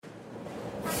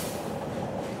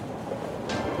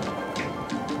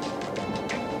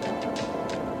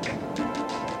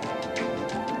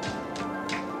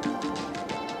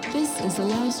is The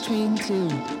Last Train to...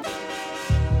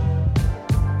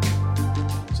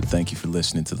 So thank you for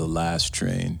listening to The Last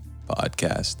Train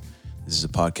podcast. This is a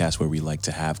podcast where we like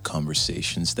to have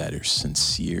conversations that are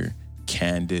sincere,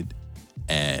 candid,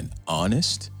 and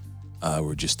honest.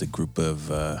 We're just a group of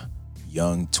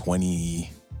young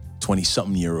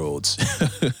 20-something-year-olds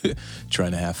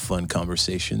trying to have fun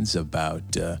conversations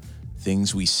about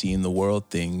things we see in the world,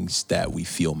 things that we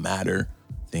feel matter,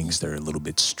 things that are a little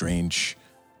bit strange.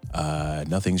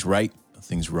 Nothing's right,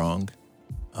 nothing's wrong,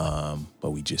 but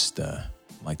we just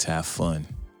like to have fun.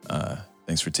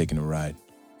 Thanks for taking a ride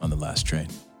on The Last Train.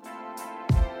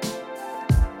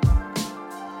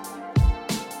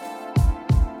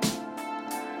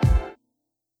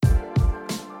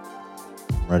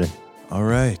 Ready? All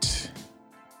right.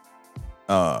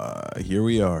 Here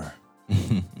we are.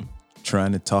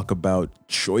 Trying to talk about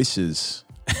choices.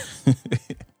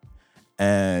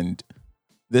 And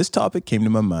this topic came to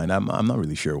my mind. I'm not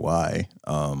really sure why.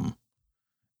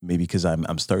 Maybe because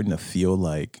I'm starting to feel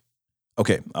like,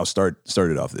 okay, I'll start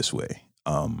it off this way.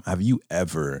 Have you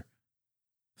ever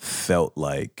felt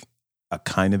like a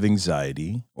kind of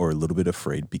anxiety or a little bit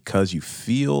afraid because you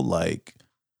feel like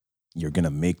you're going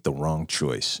to make the wrong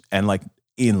choice? And like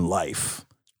in life,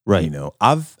 Right. you know,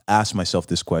 I've asked myself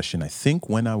this question, I think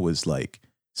when I was like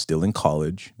still in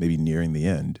college, maybe nearing the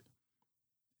end,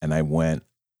 and I went,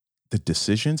 the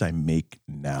decisions I make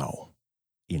now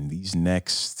in these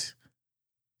next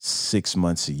 6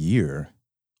 months, a year,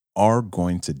 are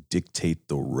going to dictate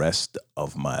the rest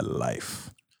of my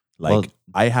life. Like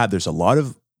there's a lot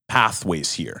of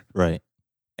pathways here, Right.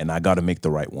 and I got to make the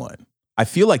right one. I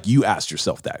feel like you asked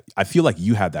yourself that. I feel like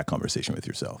you had that conversation with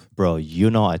yourself. Bro, you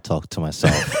know I talk to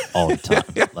myself all the time.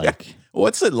 Like,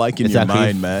 What's it like in it's your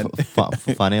actually mind, man?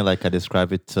 funny, like I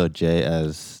describe it to Jay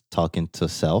as talking to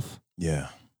self. Yeah.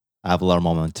 I have a lot of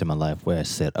moments in my life where I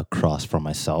sit across from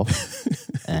myself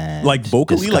and Like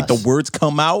vocally, like the discuss. words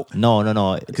come out? No.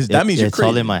 'Cause that means you're it's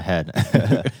all crazy. in my head.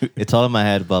 It's all in my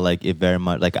head, but like it very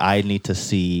much like I need to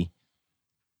see.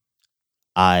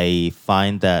 I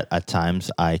find that at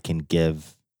times I can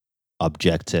give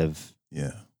objective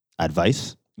Yeah.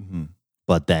 advice, Mm-hmm.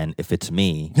 but then if it's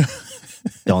me,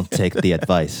 don't take the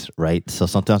advice, right? So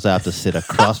sometimes I have to sit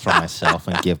across from myself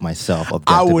and give myself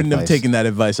objective I wouldn't have advice. taken that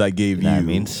advice I gave You know you. what I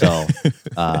mean? So,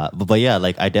 but yeah,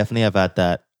 like I definitely have had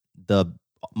that. The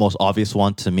most obvious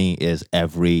one to me is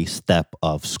every step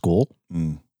of school,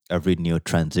 every new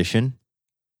transition.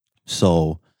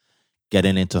 So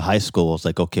getting into high school, it's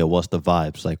like, okay, what's the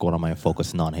vibes? Like, what am I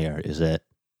focusing on here? Is it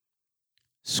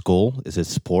school? Is it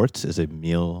sports? Is it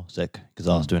music? Because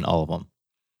I was doing all of them.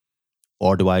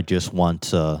 Or do I just want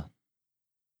to,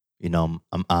 you know,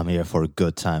 I'm here for a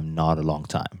good time, not a long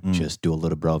time. Just do a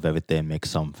little bit of everything, make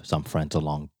some friends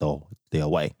along the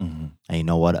way. Mm-hmm. And you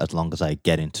know what? As long as I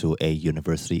get into a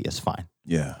university, it's fine.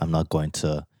 Yeah. I'm not going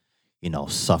to, you know,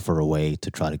 suffer away to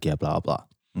try to get blah, blah.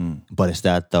 Mm. But is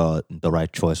that the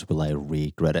right choice? Will I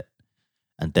regret it?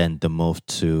 And then the move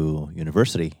to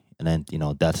university. And then, you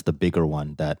know, that's the bigger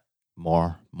one that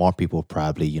more people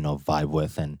probably, you know, vibe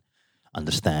with and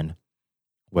understand.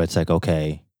 Where it's like,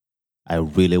 okay, I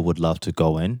really would love to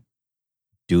go in,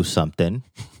 do something,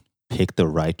 pick the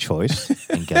right choice,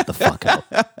 and get the fuck out.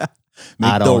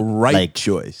 Make I the don't, right like-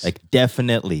 choice. Like,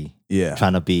 definitely yeah.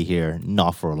 trying to be here,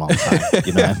 not for a long time.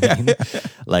 You know what I mean?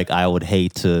 Like, I would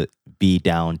hate to be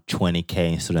down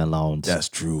 $20,000 in student loans That's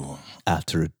true.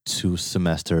 after 2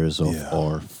 semesters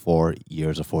or 4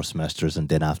 years or 4 semesters, and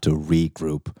then have to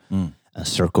regroup and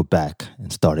circle back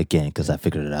and start again because I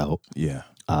figured it out. Yeah.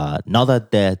 Not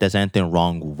that there's anything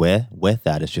wrong with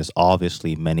that. It's just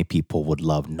obviously many people would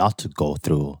love not to go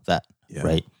through that,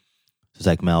 right? It's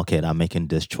like, man, okay, I'm making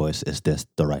this choice. Is this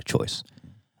the right choice?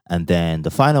 And then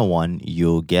the final one,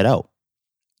 you get out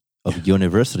of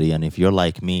university. And if you're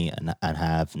like me and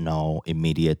have no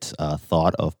immediate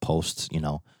thought of post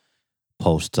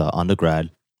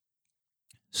undergrad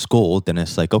school, then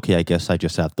it's like, okay, I guess I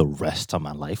just have the rest of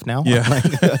my life now. Yeah. Like,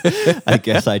 I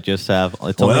guess I just have,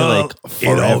 it's only like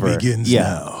it all forever. begins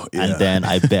now. Yeah. And then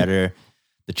I better,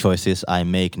 the choices I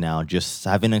make now, just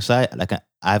having anxiety, like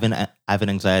I have an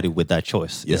anxiety with that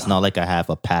choice. Yeah. It's not like I have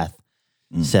a path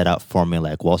set up for me,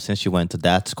 like, well, since you went to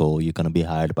that school, you're going to be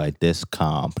hired by this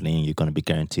company and you're going to be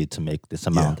guaranteed to make this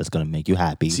amount that's going to make you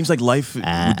happy. Seems like life would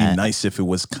be nice if it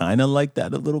was kind of like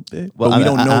that a little bit. Well, but we I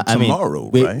mean, don't know I mean, tomorrow,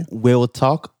 right? We'll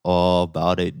talk all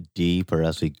about it deeper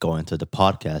as we go into the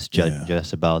podcast,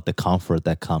 just about the comfort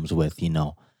that comes with, you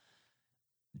know,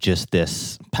 just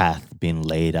this path being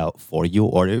laid out for you,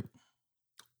 or even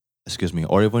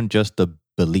just the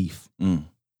belief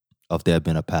of there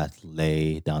being a path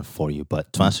laid down for you.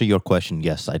 But to answer your question,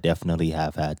 yes, I definitely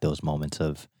have had those moments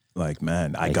of like,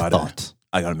 man, I like, gotta thought.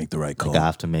 make the right call. Like I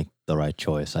have to make the right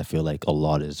choice. I feel like a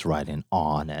lot is riding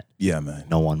on it. Yeah, man.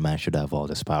 No one man should have all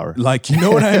this power. Like, you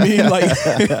know what I mean? Like,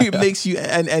 it makes you,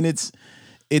 and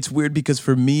it's weird because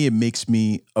for me, it makes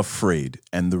me afraid.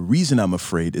 And the reason I'm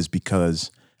afraid is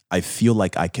because I feel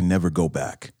like I can never go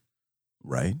back,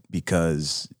 right?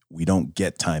 Because we don't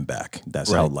get time back.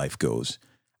 That's how Right. life goes.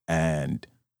 And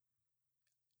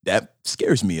that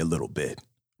scares me a little bit,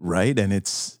 right? And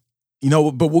it's,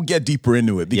 but we'll get deeper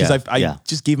into it because I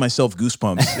just gave myself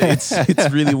goosebumps.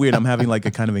 It's really weird. I'm having like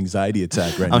a kind of anxiety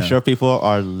attack right now. I'm sure people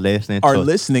are listening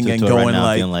and to going right now,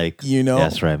 like, being like, you know,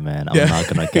 that's right, man. I'm not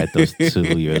going to get those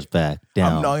 2 years back.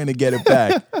 Down. I'm not going to get it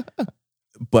back.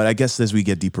 But I guess as we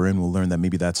get deeper in, we'll learn that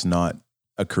maybe that's not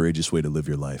a courageous way to live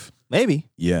your life. Maybe.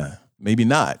 Yeah. Maybe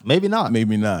not. Maybe not.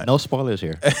 Maybe not. No spoilers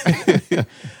here.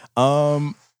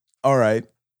 All right.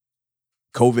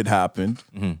 COVID happened.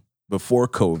 Mm-hmm. Before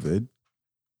COVID,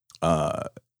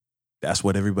 that's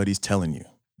what everybody's telling you.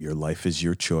 Your life is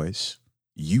your choice.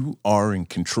 You are in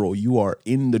control. You are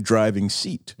in the driving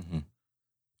seat. Mm-hmm.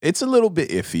 It's a little bit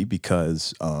iffy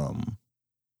because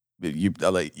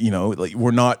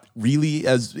we're not really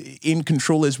as in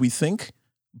control as we think,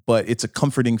 but it's a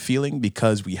comforting feeling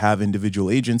because we have individual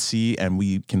agency and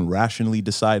we can rationally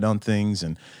decide on things.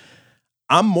 And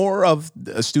I'm more of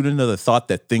a student of the thought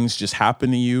that things just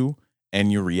happen to you and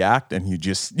you react and you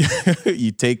just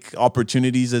you take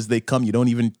opportunities as they come. You don't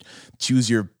even choose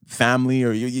your family,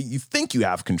 or you think you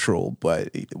have control,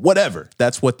 but whatever.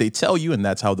 That's what they tell you, and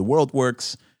that's how the world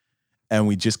works. And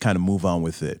we just kind of move on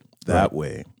with it that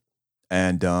way.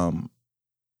 And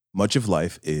much of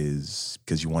life is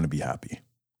because you want to be happy,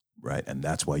 right? And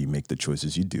that's why you make the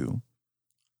choices you do.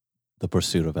 The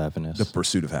pursuit of happiness. The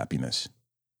pursuit of happiness.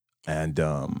 And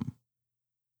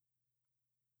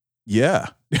yeah,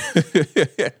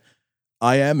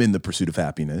 I am in the pursuit of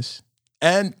happiness.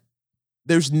 And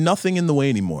there's nothing in the way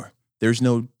anymore. There's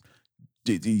no,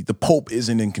 the Pope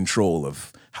isn't in control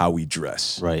of how we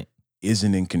dress. Right.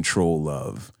 Isn't in control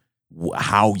of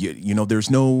how there's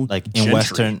no like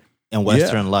gentry. in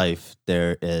Western life,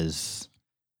 there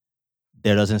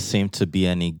doesn't seem to be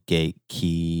any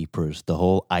gatekeepers. The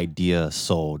whole idea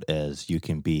sold as you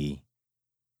can be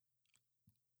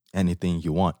anything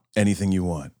you want. Anything you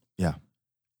want. Yeah.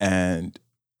 And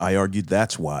I argued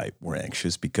that's why we're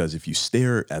anxious, because if you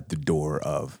stare at the door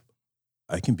of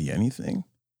I can be anything,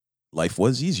 life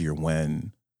was easier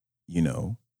when,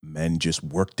 men just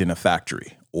worked in a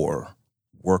factory or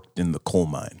worked in the coal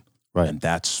mine. Right. And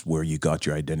that's where you got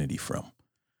your identity from.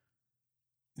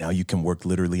 Now you can work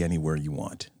literally anywhere you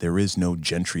want. There is no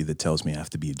gentry that tells me I have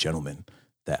to be a gentleman,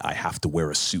 that I have to wear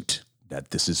a suit,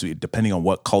 that this is depending on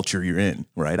what culture you're in,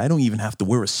 right? I don't even have to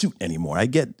wear a suit anymore. I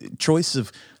get choice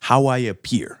of how I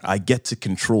appear. I get to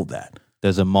control that.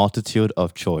 There's a multitude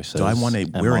of choices. Do I want to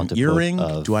wear an earring?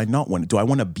 Do I not want to? Do I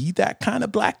want to be that kind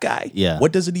of black guy? Yeah.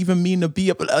 What does it even mean to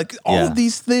be all of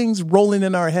these things rolling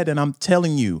in our head? And I'm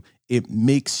telling you, it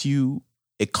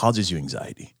causes you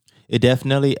anxiety. It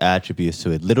definitely attributes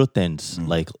to it. Little things,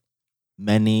 like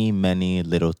many, many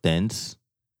little things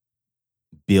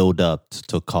build up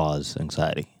to cause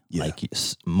anxiety. Yeah. Like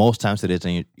most times it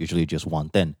isn't usually just one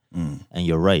thing. And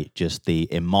you're right, just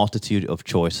a multitude of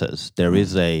choices. There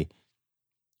is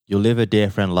you live a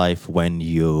different life when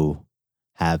you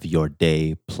have your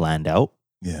day planned out.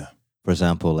 Yeah. For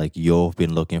example, like you've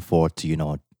been looking forward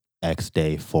to, X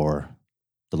day for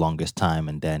the longest time,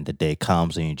 and then the day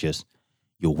comes and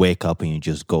you wake up and you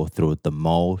just go through the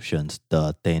motions.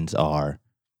 The things are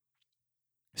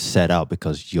set out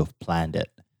because you've planned it.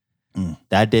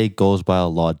 That day goes by a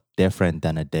lot different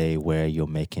than a day where you're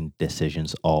making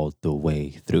decisions all the way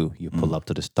through. You pull up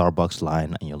to the Starbucks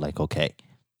line and you're like, okay,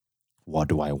 what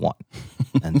do I want?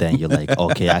 And then you're like,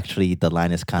 okay, actually the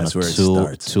line is kind of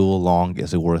too long.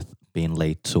 Is it worth being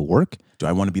late to work? Do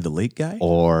I want to be the late guy?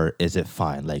 Or is it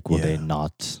fine? Like, will they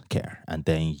not care? And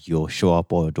then you'll show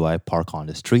up, or do I park on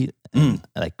the street and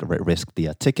risk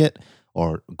the ticket,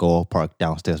 or go park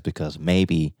downstairs because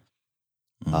maybe,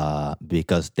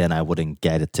 because then I wouldn't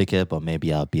get a ticket, but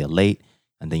maybe I'll be late.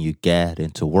 And then you get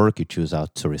into work, you choose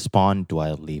out to respond. Do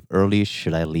I leave early?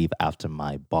 Should I leave after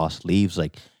my boss leaves?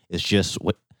 Like, it's just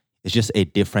a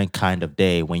different kind of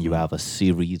day when you have a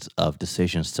series of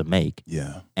decisions to make.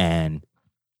 Yeah. And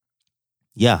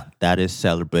yeah, that is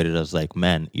celebrated as like,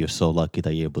 man, you're so lucky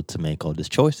that you're able to make all these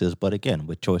choices. But again,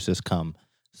 with choices come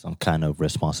some kind of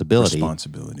responsibility.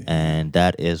 And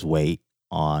that is weight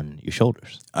on your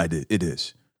shoulders. It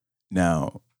is.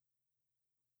 Now,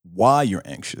 why you're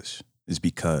anxious is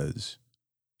because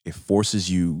it forces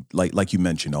you, like you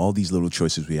mentioned, all these little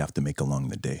choices we have to make along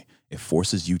the day. It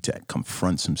forces you to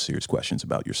confront some serious questions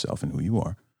about yourself and who you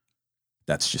are.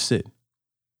 That's just it.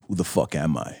 Who the fuck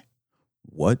am I?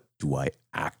 What do I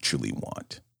actually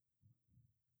want?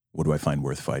 What do I find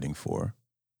worth fighting for?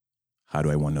 How do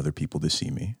I want other people to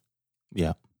see me?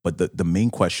 Yeah. But the main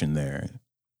question there,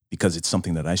 because it's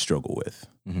something that I struggle with,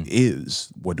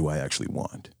 is what do I actually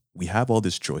want? We have all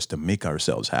this choice to make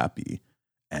ourselves happy,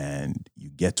 and you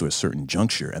get to a certain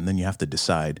juncture, and then you have to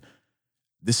decide,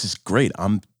 this is great.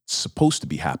 I'm supposed to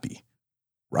be happy,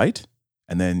 right?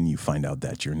 And then you find out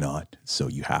that you're not. So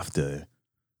you have to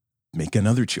make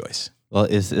another choice. Well,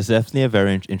 it's definitely a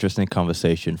very interesting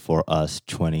conversation for us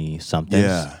 20-somethings.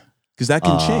 Yeah, because that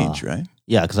can change, right?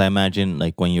 Yeah, because I imagine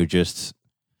like when you're just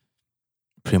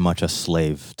pretty much a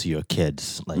slave to your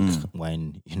kids, like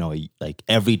when, you know, like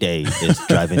every day is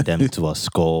driving them to a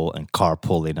school and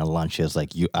carpooling and lunches.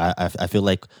 Like I feel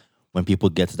like when people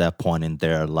get to that point in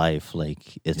their life,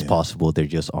 like it's possible they're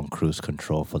just on cruise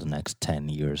control for the next 10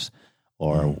 years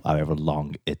or however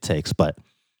long it takes. But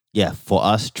yeah, for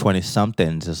us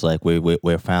 20-somethings, it's like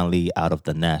we're finally out of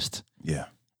the nest. Yeah.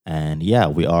 And yeah,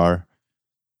 we are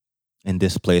in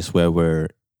this place where we're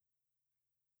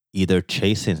either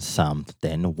chasing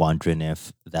something, wondering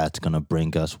if that's going to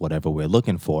bring us whatever we're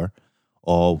looking for,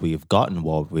 or we've gotten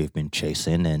what we've been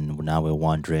chasing, and now we're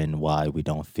wondering why we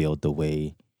don't feel the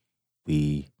way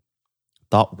we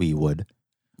thought we would.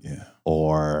 Yeah.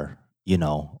 Or, you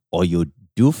know, or you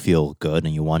do feel good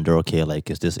and you wonder, okay, like,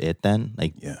 is this it then?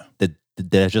 Like,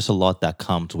 there's just a lot that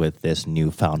comes with this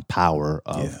newfound power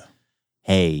of,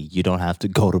 hey, you don't have to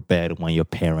go to bed when your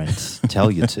parents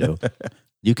tell you to.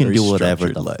 You can do whatever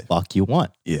the fuck you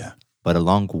want. Yeah. But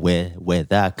along with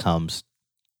that comes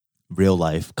real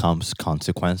life, comes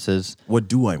consequences. What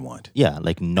do I want? Yeah,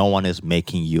 like no one is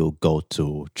making you go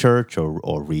to church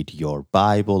or read your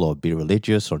Bible or be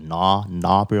religious or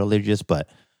not be religious. But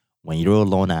when you're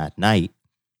alone at night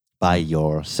by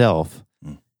yourself,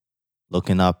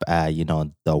 looking up at, you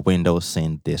know, the windows,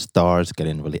 seeing the stars,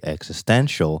 getting really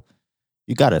existential,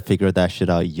 you got to figure that shit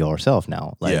out yourself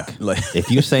now. Like if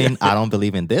you're saying, I don't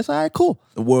believe in this, all right, cool.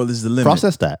 The world is the limit.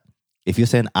 Process that. If you're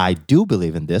saying, I do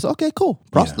believe in this, okay, cool.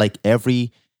 Like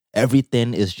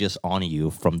everything is just on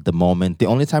you from the moment. The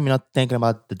only time you're not thinking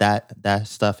about that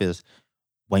stuff is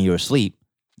when you're asleep.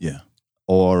 Yeah.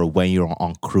 Or when you're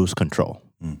on cruise control.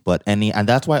 But and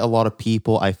that's why a lot of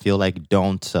people, I feel like,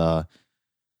 don't, I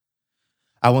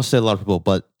won't say a lot of people,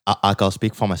 but I'll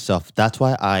speak for myself. That's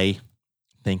why I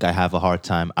think I have a hard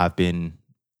time. I've been,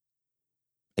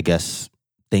 I guess,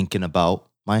 thinking about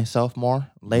myself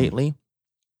more lately.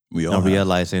 We all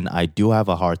realizing I do have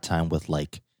a hard time with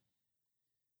like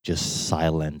just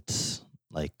silent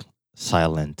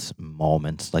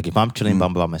moments. Like if I'm chilling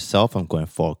by myself, I'm going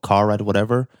for a car ride or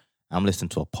whatever, I'm listening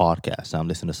to a podcast. I'm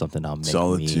listening to something that'll make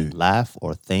me laugh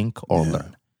or think or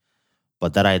learn.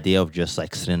 But that idea of just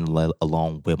like sitting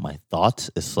alone with my thoughts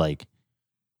is like,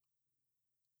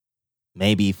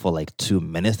 maybe for like 2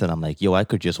 minutes, then I'm like, yo, I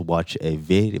could just watch a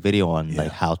video on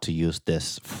like how to use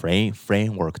this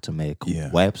framework to make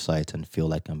websites and feel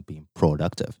like I'm being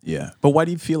productive. Yeah. But why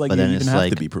do you feel like you even have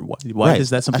to be? Why is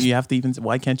that something you have to even?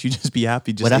 Why can't you just be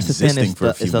happy just existing for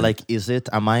a few minutes?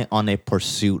 Am I on a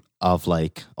pursuit of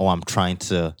like, oh, I'm trying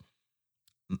to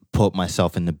put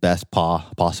myself in the best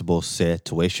possible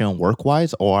situation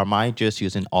work-wise, or am I just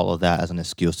using all of that as an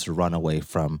excuse to run away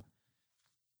from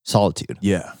solitude,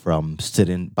 from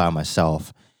sitting by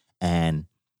myself and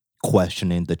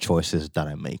questioning the choices that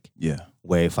I make?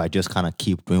 Where if I just kind of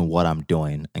keep doing what I'm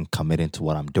doing and committing to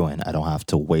what I'm doing, I don't have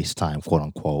to waste time, quote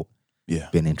unquote,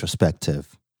 being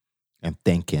introspective and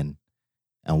thinking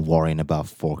and worrying about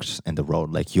forks in the road.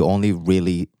 Like you only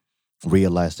really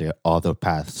realize there are other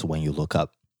paths when you look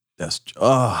up. That's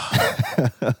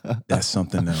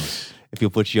something else. If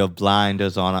you put your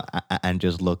blinders on and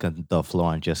just look at the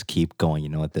floor and just keep going, you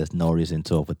know, there's no reason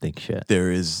to overthink shit.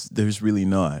 There's really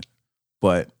not.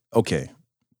 But okay,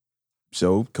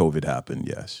 so COVID happened,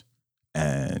 yes.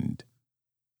 And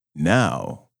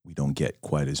now we don't get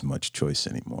quite as much choice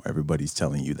anymore. Everybody's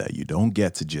telling you that you don't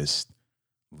get to just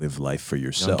live life for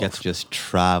yourself. You don't get to just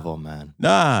travel, man.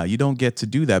 Nah, you don't get to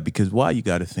do that because why? You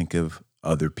got to think of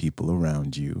other people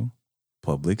around you,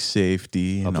 public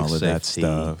safety and all of that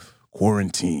stuff.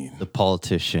 Quarantine, the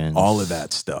politicians, all of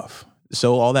that stuff.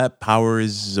 So all that power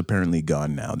is apparently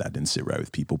gone now. That didn't sit right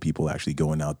with people. People actually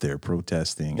going out there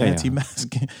protesting,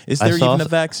 anti-mask. Is there even a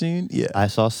vaccine? Yeah, I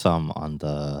saw some on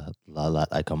the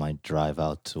like on my drive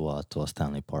out to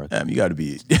Stanley Park. You got to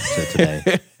be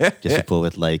today. Just people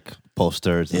with like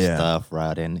posters and stuff,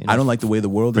 right? And I don't like the way the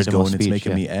world is going. It's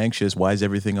making me me anxious. Why is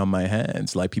everything on my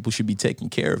hands? Like, people should be taking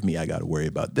care of me. I got to worry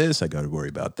about this. I got to worry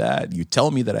about that. You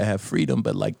tell me that I have freedom,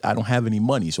 but like, I don't have any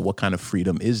money. So what kind of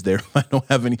freedom is there if I don't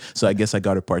have any? So I guess I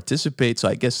got to participate. So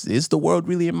I guess, is the world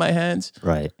really in my hands?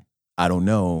 Right. I don't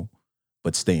know,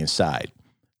 but stay inside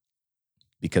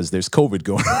because there's COVID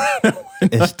going on.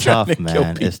 It's tough,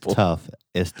 man. It's tough.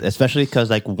 It's especially because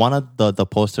like one of the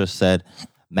posters said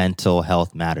mental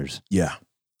health matters. Yeah.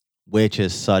 Which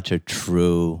is such a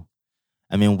true,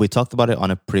 I mean, we talked about it on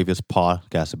a previous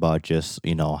podcast about just,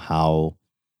 how,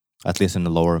 at least in the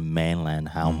lower mainland,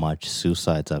 how much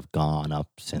suicides have gone up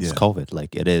since COVID.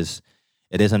 Like it is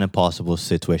an impossible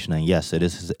situation. And yes, it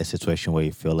is a situation where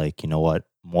you feel like, you know what,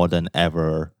 more than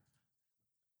ever,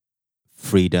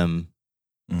 freedom,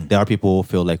 there are people who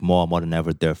feel like more than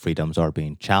ever their freedoms are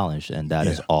being challenged, and that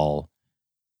is all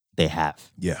they have.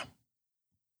 Yeah.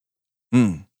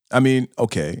 I mean,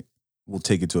 okay, we'll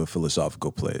take it to a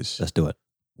philosophical place. Let's do it.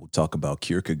 We'll talk about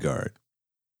Kierkegaard.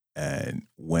 And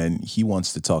when he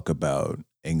wants to talk about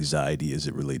anxiety as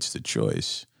it relates to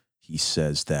choice, he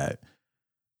says that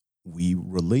we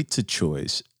relate to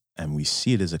choice and we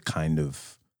see it as a kind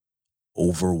of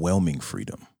overwhelming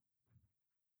freedom.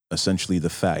 Essentially the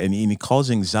fact, and he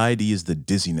calls anxiety is the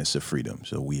dizziness of freedom.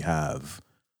 So we have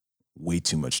way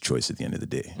too much choice at the end of the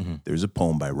day. Mm-hmm. There's a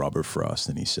poem by Robert Frost,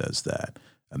 and he says that,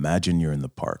 imagine you're in the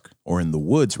park, or in the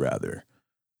woods rather,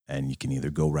 and you can either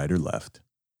go right or left,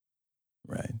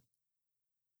 right?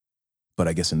 But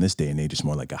I guess in this day and age, it's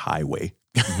more like a highway.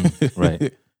 Mm-hmm.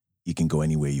 Right. You can go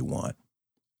any way you want.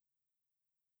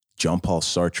 Jean-Paul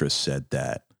Sartre said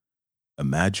that,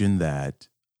 imagine that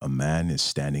a man is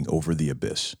standing over the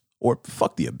abyss. Or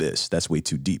fuck the abyss, that's way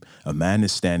too deep. A man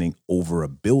is standing over a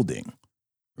building,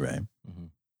 right? Mm-hmm.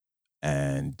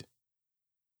 And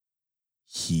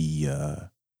he,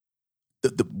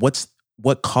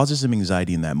 what causes him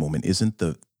anxiety in that moment isn't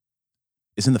the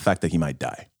fact that he might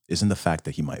die, isn't the fact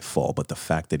that he might fall, but the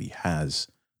fact that he has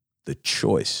the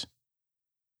choice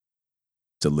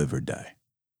to live or die.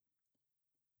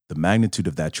 The magnitude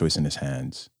of that choice in his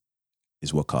hands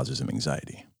is what causes him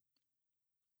anxiety.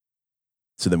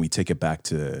 So then we take it back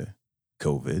to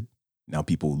COVID. Now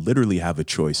people literally have a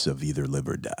choice of either live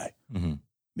or die. Mm-hmm.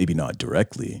 Maybe not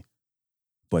directly,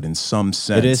 but in some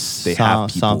sense, it is they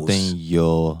have something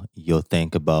you'll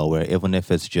think about. Where even if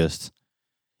it's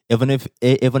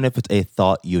a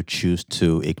thought you choose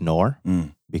to ignore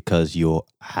because you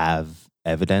have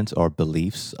evidence or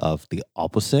beliefs of the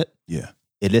opposite. Yeah,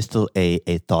 it is still a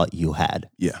thought you had.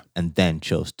 Yeah, and then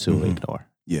chose to ignore.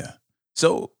 Yeah.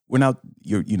 So we're now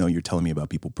you're telling me about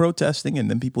people protesting and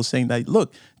then people saying that,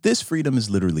 look, this freedom is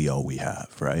literally all we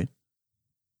have, right?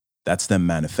 That's them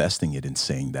manifesting it and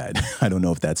saying that. I don't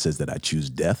know if that says that I choose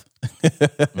death,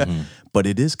 but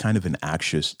it is kind of an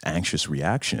anxious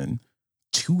reaction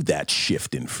to that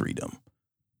shift in freedom.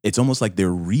 It's almost like they're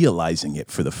realizing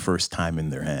it for the first time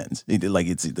in their hands.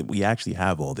 We actually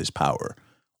have all this power.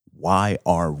 Why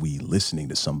are we listening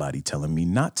to somebody telling me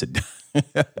not to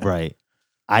die? Right.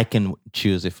 I can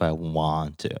choose if I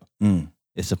want to.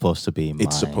 It's supposed to be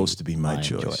my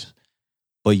choice.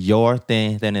 But your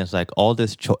thing then is like all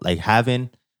this, like having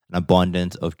an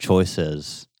abundance of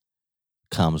choices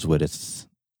comes with its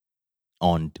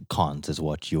own cons, is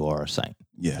what you are saying.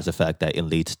 Yeah. As the fact that it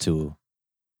leads to,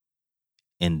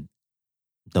 in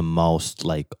the most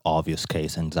like obvious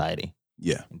case, anxiety.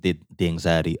 Yeah. The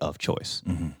anxiety of choice.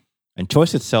 Mm-hmm. And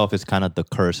choice itself is kind of the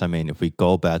curse. I mean, if we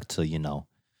go back to,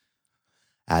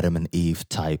 Adam and Eve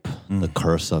type, the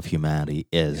curse of humanity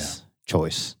is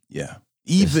choice. Yeah.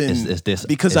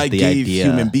 Because I gave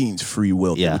human beings free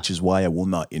will, which is why I will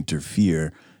not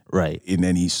interfere in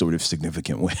any sort of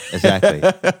significant way. Exactly.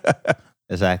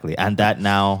 Exactly. And that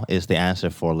now is the answer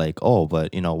for like, oh,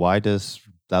 but why does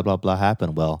blah, blah, blah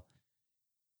happen? Well,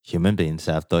 human beings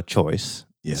have the choice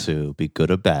to be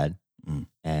good or bad,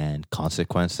 and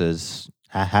consequences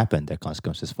happen. There are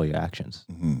consequences for your actions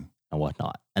and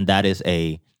whatnot. And that is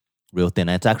a real thing.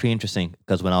 And it's actually interesting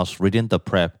because when I was reading the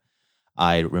prep,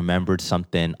 I remembered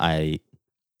something I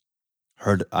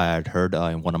had heard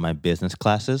in one of my business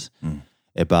classes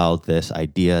about this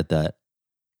idea that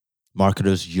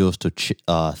marketers used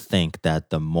to think that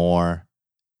the more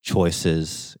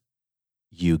choices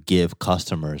you give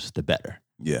customers, the better.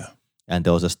 Yeah. And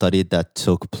there was a study that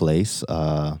took place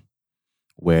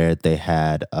where they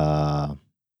had,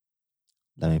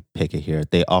 let me pick it here.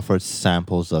 They offered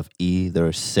samples of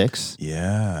either 6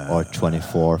 or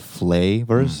 24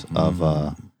 flavors of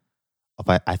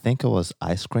I think it was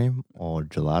ice cream or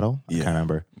gelato. I can't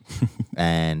remember.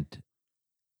 And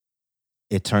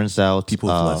it turns out people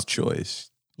have less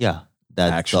choice. Yeah,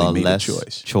 that actually the made less a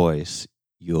choice. choice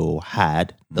you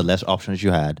had, the less options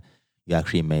you had, you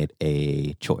actually made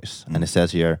a choice. And it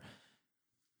says here,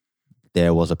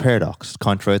 there was a paradox.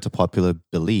 Contrary to popular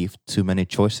belief, too many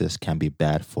choices can be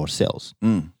bad for sales.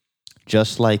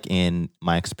 Just like in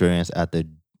my experience at the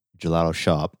gelato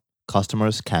shop,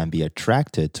 customers can be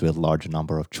attracted to a large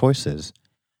number of choices,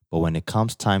 but when it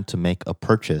comes time to make a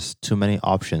purchase, too many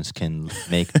options can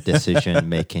make decision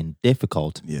making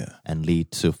difficult and lead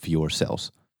to fewer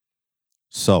sales.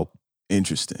 So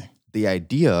interesting. The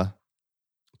idea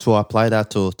to apply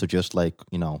that to just like,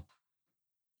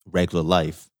 regular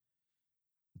life,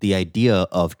 the idea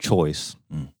of choice,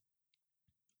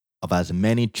 of as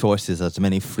many choices, as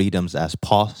many freedoms as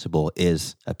possible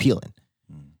is appealing.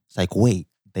 It's like, wait,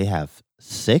 they have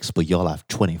 6, but y'all have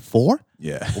 24?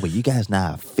 Yeah. Oh, wait, you guys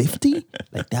now have 50?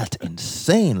 Like, that's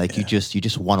insane. Like, you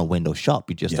just want to window shop.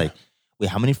 You just like, wait,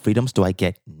 how many freedoms do I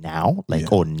get now?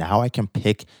 Like, oh, now I can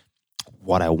pick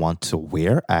what I want to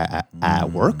wear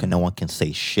at work and no one can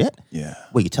say shit? Yeah.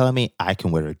 Wait, you telling me I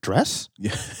can wear a dress?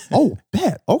 Yeah. Oh,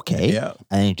 bet. Okay. Yeah.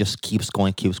 And it just keeps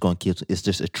going. It's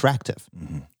just attractive.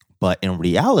 But in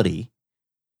reality,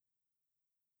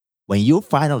 when you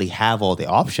finally have all the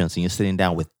options and you're sitting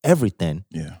down with everything,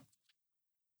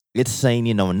 it's saying,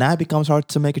 now it becomes hard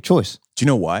to make a choice. Do you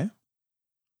know why?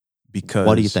 Because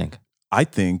what do you think? I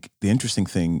think the interesting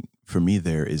thing for me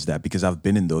there is that because I've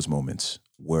been in those moments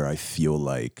where I feel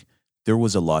like there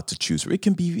was a lot to choose for. It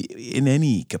can be in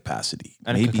any capacity.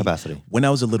 Any capacity. When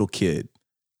I was a little kid,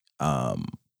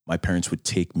 my parents would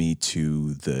take me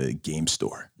to the game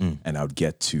store and I would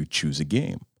get to choose a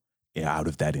game. Out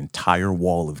of that entire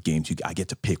wall of games, I get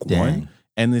to pick one.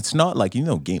 And it's not like,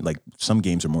 some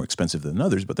games are more expensive than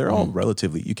others, but they're all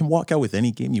relatively, you can walk out with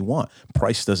any game you want.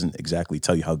 Price doesn't exactly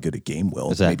tell you how good a game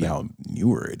will, maybe how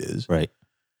newer it is. Right.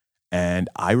 And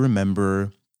I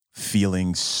remember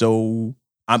feeling so,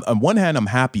 on one hand, I'm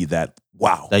happy that,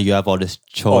 wow. That you have all this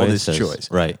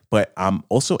choice. Right. But I'm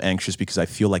also anxious because I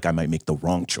feel like I might make the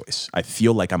wrong choice. I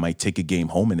feel like I might take a game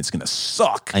home and it's going to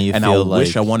suck. And I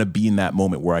wish I want to be in that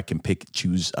moment where I can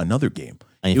choose another game.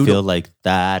 And you feel like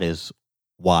that is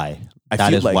why.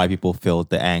 That is why people feel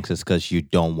the angst, is because you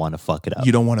don't want to fuck it up.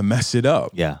 You don't want to mess it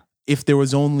up. Yeah. If there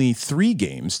was only 3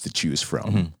 games to choose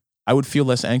from, I would feel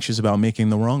less anxious about making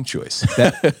the wrong choice.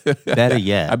 Better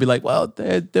yet. I'd be like, well,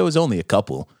 there was only a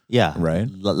couple. Yeah. Right?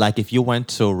 Like if you went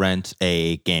to rent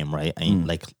a game, right? And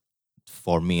like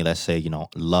for me, let's say,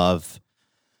 love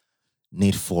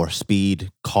Need for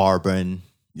Speed, Carbon,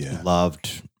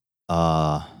 loved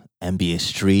NBA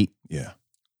Street,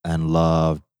 and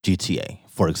loved GTA,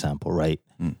 for example, right?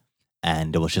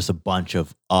 And there was just a bunch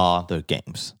of other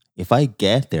games. If I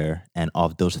get there and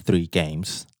of those 3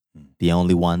 games, the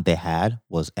only one they had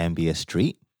was NBA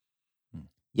Street,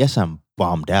 yes, I'm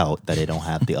bummed out that they don't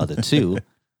have the other 2,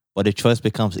 but the choice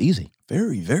becomes easy.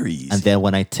 Very, very easy. And then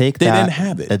when I take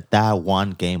that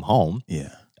one game home,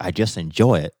 I just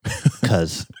enjoy it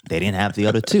because they didn't have the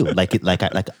other 2. Like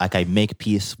I make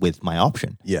peace with my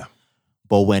option. Yeah.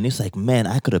 But when it's like, man,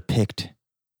 I could have picked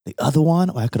the other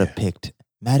one, or I could have picked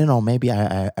Madden, or maybe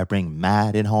I bring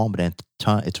Madden home, but then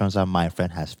it turns out my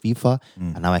friend has FIFA,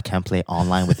 and now I can't play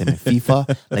online with him in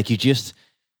FIFA. Like you just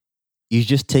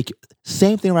take,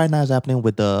 same thing right now is happening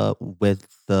with the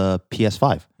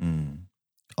PS5.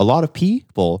 A lot of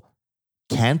people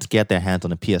can't get their hands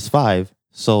on a PS5,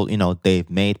 so they've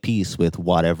made peace with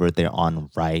whatever they're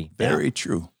on right now. Very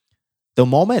true. The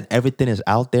moment everything is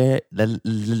out there,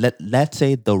 let's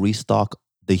say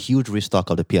the huge restock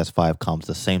of the PS5 comes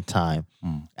the same time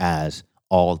as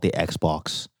all the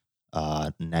Xbox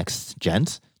next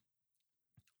gens.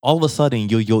 All of a sudden,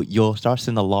 you'll start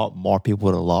seeing a lot more people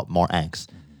with a lot more angst.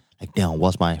 Like, damn,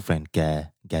 what's my friend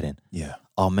getting? Yeah.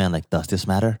 Oh man, like, does this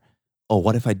matter? Oh,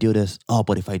 what if I do this? Oh,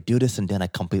 but if I do this and then I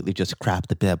completely just crap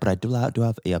the bed. But I do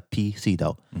have a PC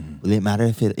though. Will it matter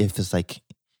if it's like,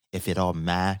 if it all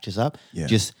matches up? Yeah.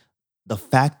 Just the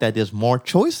fact that there's more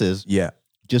choices. Yeah.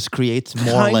 Just creates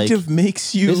more kind of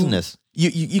makes you business.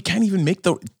 You can't even make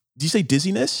do you say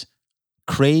dizziness?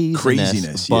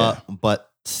 Craziness. But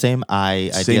same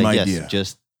idea. Same idea. Yes,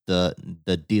 just the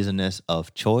dizziness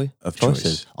of choices.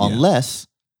 Choice.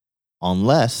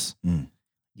 Unless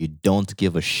you don't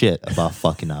give a shit about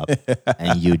fucking up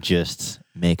and you just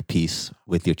make peace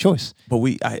with your choice. But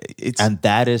and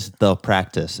that is the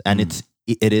practice. And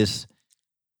it is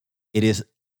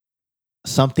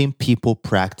something people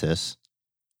practice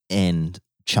in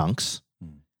chunks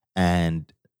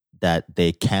and that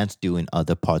they can't do in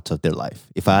other parts of their life.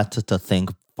 If I had to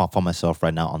think for myself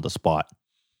right now on the spot,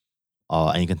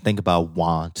 and you can think about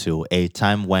a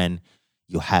time when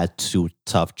you had two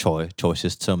tough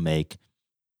choices to make,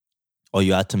 or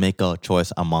you had to make a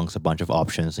choice amongst a bunch of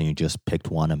options and you just picked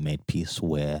one and made peace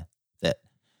with it.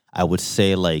 I would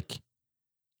say like,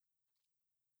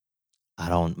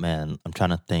 I'm trying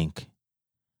to think.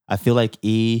 I feel like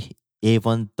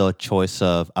even the choice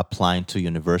of applying to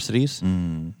universities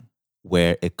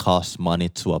where it costs money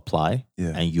to apply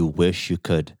and you wish you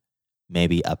could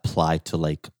maybe apply to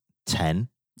like 10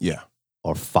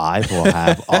 or 5 or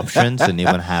have options and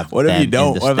even have what if you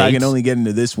don't? What if I can States? only get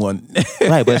into this one?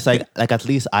 Right, but it's like at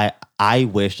least I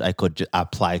wish I could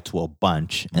apply to a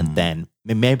bunch and then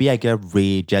maybe I get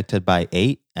rejected by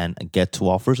 8 and get 2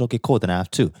 offers. Okay, cool, then I have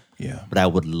 2. Yeah. But I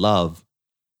would love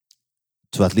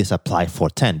to at least apply for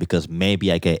 10 because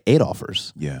maybe I get 8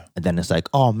 offers. Yeah. And then it's like,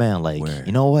 oh man, like,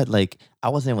 you know what? Like, I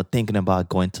wasn't even thinking about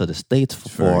going to the States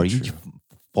for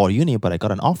uni, but I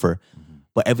got an offer.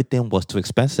 But everything was too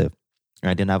expensive. And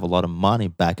I didn't have a lot of money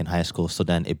back in high school. So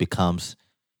then it becomes,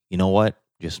 you know what?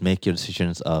 Just make your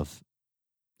decisions of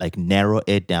like narrow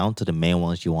it down to the main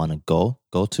ones you want to go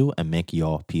to and make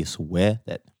your peace with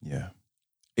it. Yeah.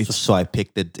 So I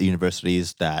picked the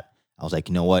universities that I was like,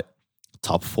 you know what?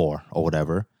 Top 4 or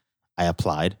whatever. I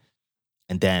applied.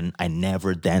 And then I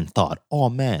never then thought,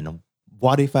 oh man,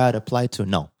 what if I had applied to?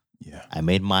 No. Yeah. I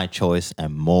made my choice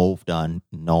and moved on.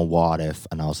 No what if.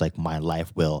 And I was like, my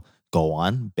life will go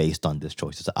on based on these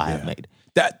choices I have made.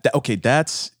 Okay,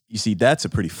 that's a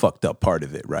pretty fucked up part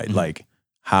of it, right? Like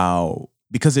how,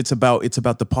 because it's about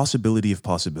the possibility of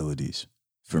possibilities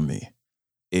for me.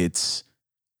 It's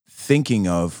thinking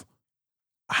of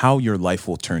how your life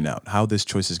will turn out, how this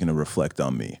choice is going to reflect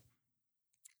on me.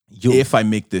 If I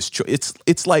make this choice,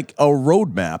 it's like a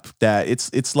roadmap that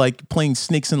it's like playing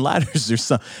snakes and ladders or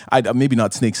something. Maybe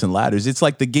not snakes and ladders. It's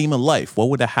like the game of life. What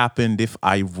would have happened if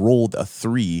I rolled a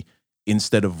 3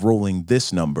 instead of rolling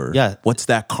this number? Yeah. What's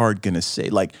that card going to say?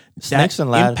 Like Snakes that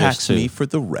and ladders impacts too. me for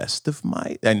the rest of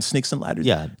my, and snakes and ladders.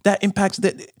 Yeah. That impacts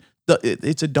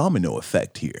it's a domino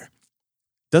effect here.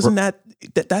 Doesn't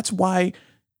that's why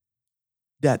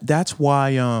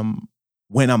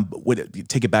when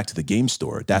take it back to the game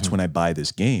store, that's when I buy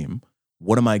this game.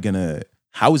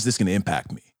 How is this gonna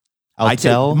impact me? I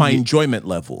tell my enjoyment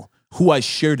level, who I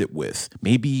shared it with.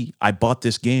 Maybe I bought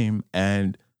this game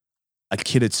and a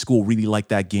kid at school really liked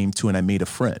that game too, and I made a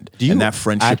friend. And that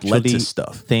friendship led to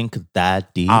stuff. Think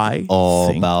that deep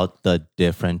about the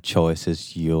different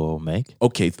choices you'll make?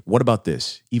 Okay, what about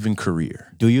this? Even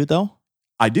career. Do you though?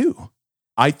 I do.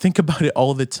 I think about it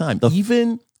all the time.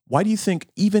 Why do you think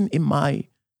even in my,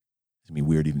 it's me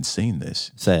weird even saying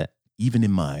this. Say it. Even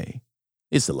in my,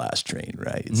 it's the last train,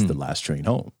 right? It's the last train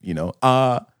home, you know?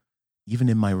 Even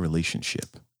in my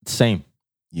relationship. Same.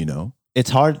 You know? It's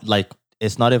hard, like,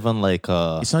 it's not even like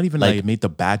it's not even like I made the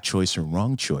bad choice or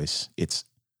wrong choice. It's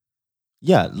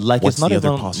like it's not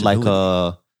even like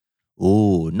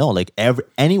like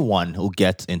anyone who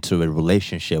gets into a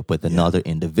relationship with another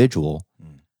individual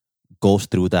goes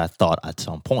through that thought at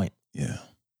some point. Yeah.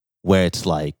 Where it's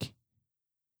like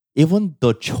even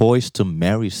the choice to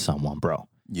marry someone, bro.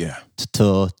 Yeah.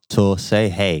 To say,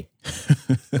 hey,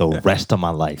 the rest of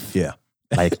my life. Yeah.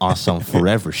 Like on some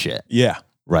forever shit. Yeah.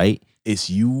 Right?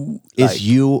 It's you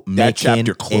making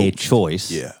a choice.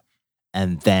 Yeah.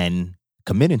 And then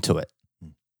committing to it.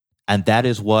 And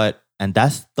that's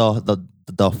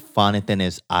the funny thing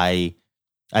is I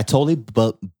totally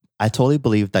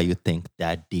believe that you think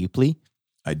that deeply.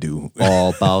 I do.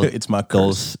 All about it's my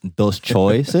curse. those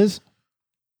choices.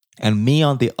 And me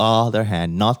on the other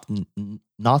hand, not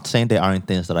saying there aren't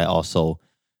things that I also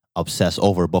obsess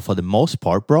over, but for the most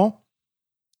part, bro,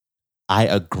 I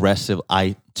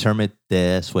term it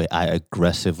this way, I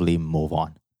aggressively move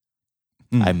on.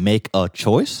 I make a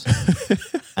choice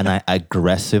and I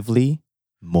aggressively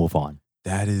move on.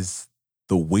 That is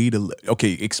the way to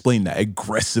okay, explain that.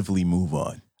 Aggressively move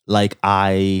on. Like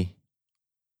I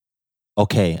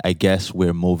guess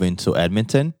we're moving to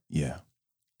Edmonton. Yeah.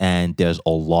 And there's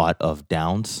a lot of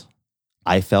downs.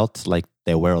 I felt like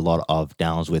there were a lot of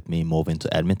downs with me moving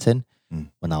to Edmonton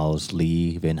when I was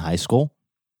leaving high school.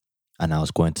 And I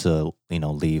was going to,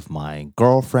 leave my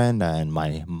girlfriend and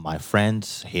my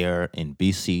friends here in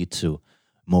BC to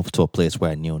move to a place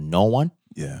where I knew no one.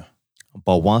 Yeah.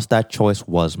 But once that choice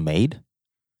was made,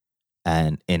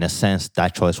 and in a sense,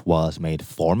 that choice was made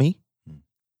for me,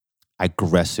 I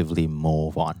aggressively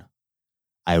move on.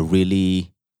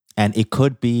 And it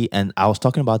could be, and I was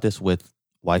talking about this with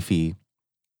wifey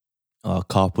a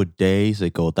couple days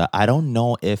ago, that I don't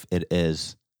know if it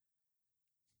is,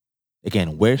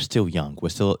 again, we're still young. We're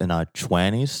still in our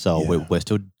 20s, so we're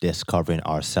still discovering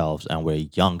ourselves, and we're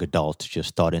young adults just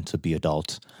starting to be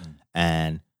adults.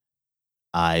 And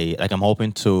I'm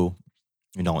hoping to,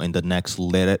 in the next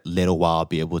little while,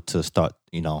 be able to start,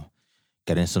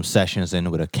 getting some sessions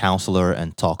in with a counselor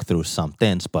and talk through some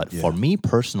things. But for me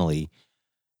personally,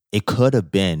 it could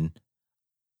have been,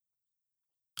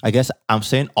 I guess I'm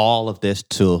saying all of this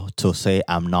to say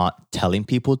I'm not telling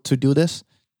people to do this.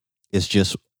 It's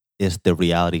the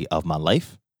reality of my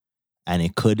life. And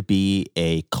it could be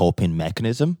a coping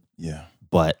mechanism. Yeah.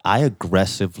 But I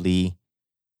aggressively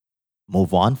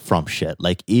move on from shit.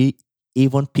 Like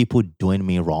even people doing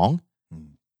me wrong.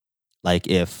 Like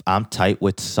if I'm tight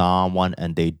with someone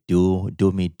and they do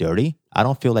me dirty, I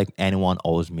don't feel like anyone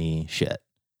owes me shit.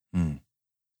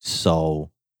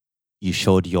 So you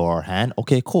showed your hand.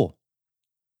 Okay, cool.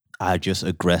 I just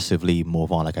aggressively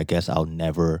move on. Like I guess I'll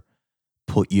never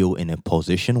put you in a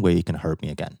position where you can hurt me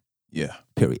again. Yeah.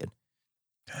 Period.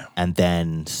 Damn. And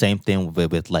then same thing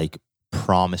with like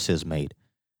promises made.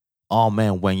 Oh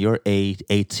man, when you're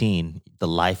 18, the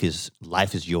life is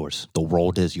yours. The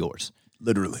world is yours.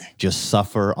 Literally. Just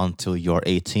suffer until you're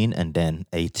 18, and then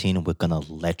 18, we're gonna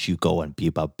let you go and be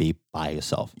by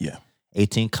yourself. Yeah.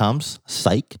 18 comes,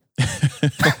 psych.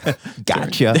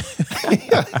 Gotcha.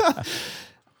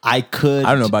 I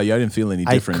don't know about you. I didn't feel any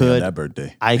different on that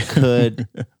birthday. I could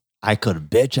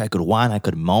bitch, I could whine, I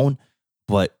could moan,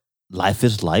 but life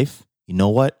is life. You know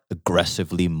what?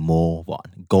 Aggressively move on.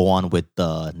 Go on with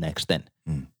the next thing.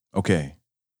 Okay.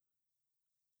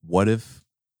 What if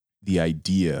you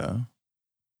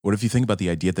think about the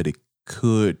idea that it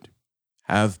could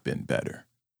have been better?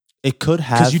 It could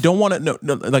have. Because you don't want to,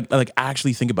 like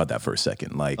actually think about that for a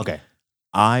second. Like, okay,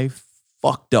 I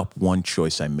fucked up one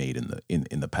choice I made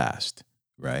in the past,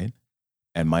 right?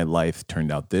 And my life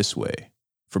turned out this way.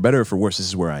 For better or for worse, this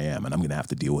is where I am, and I'm going to have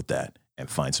to deal with that and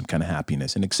find some kind of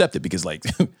happiness and accept it, because like,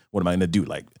 what am I going to do?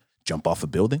 Like jump off a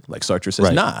building? Like Sartre says,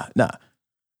 right. Nah.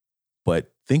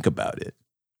 But think about it.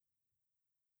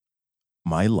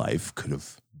 My life could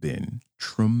have been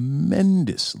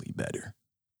tremendously better,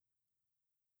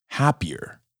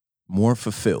 happier, more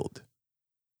fulfilled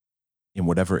in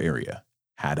whatever area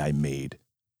had I made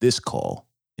this call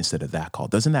instead of that call.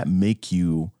 Doesn't that make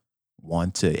you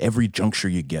want to, every juncture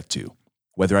you get to,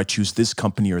 whether I choose this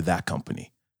company or that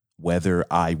company, whether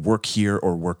I work here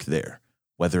or work there,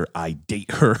 whether I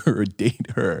date her or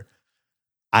date her?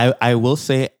 I will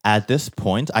say at this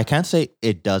point, I can't say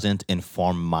it doesn't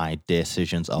inform my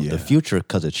decisions of the future,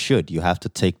 because it should. You have to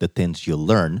take the things you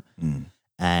learn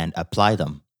and apply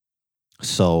them.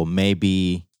 So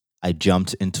maybe I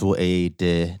jumped into a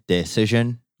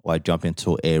decision, or I jumped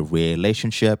into a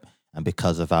relationship, and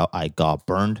because of how I got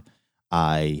burned,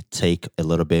 I take a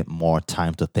little bit more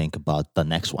time to think about the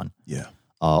next one. Yeah.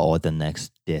 Or the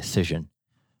next decision.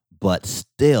 But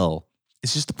still,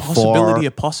 it's just the possibility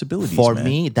of possibilities. For man.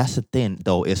 me, that's the thing,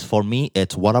 though. Is for me,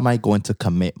 it's what am I going to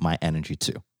commit my energy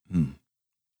to?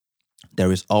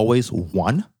 There is always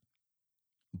one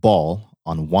ball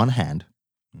on one hand.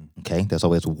 Okay, there's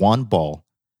always one ball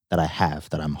that I have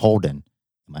that I'm holding in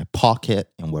my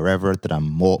pocket and wherever that I'm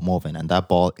moving, and that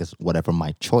ball is whatever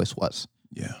my choice was.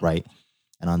 Yeah. Right.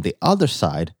 And on the other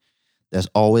side, there's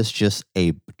always just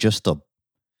a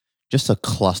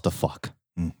clusterfuck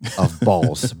of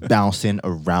balls bouncing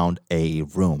around a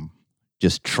room.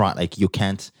 Just try, like you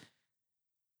can't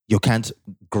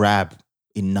grab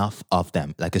enough of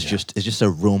them. Like it's just a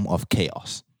room of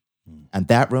chaos. And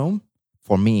that room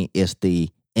for me is the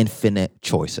infinite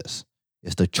choices.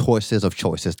 It's the choices of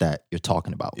choices that you're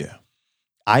talking about. Yeah.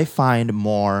 I find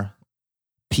more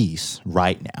peace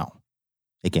right now.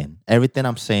 Again, everything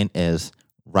I'm saying is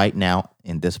right now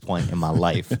in this point in my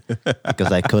life,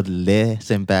 because I could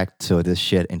listen back to this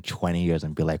shit in 20 years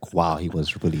and be like, wow, he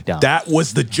was really dumb. That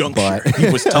was the juncture he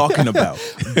was talking about.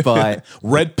 But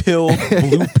red pill,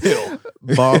 blue pill.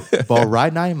 But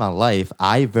right now in my life,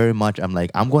 I'm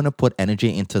like, I'm going to put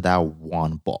energy into that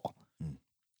one ball.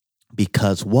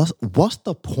 Because what's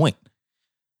the point?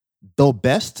 The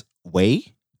best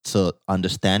way to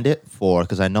understand it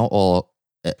because I know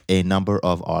a number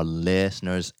of our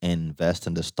listeners invest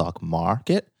in the stock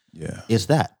market. Yeah. Is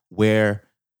that where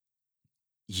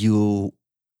you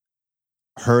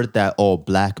heard that,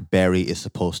 BlackBerry is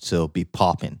supposed to be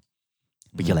popping,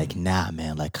 but you're like, nah,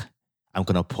 man, like I'm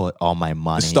going to put all my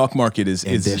money. The stock market is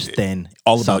this thing.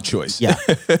 All about choice. Yeah.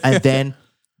 And then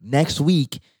next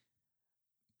week,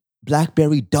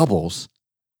 BlackBerry doubles.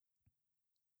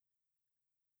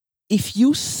 If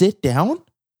you sit down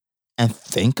and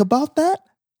think about that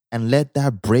and let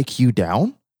that break you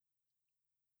down,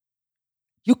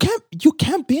 you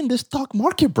can't be in the stock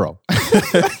market, bro.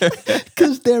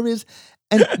 Because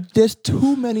there's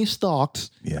too many stocks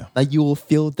that you will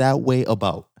feel that way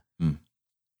about.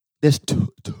 there's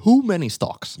too many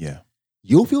stocks. Yeah.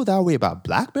 You feel that way about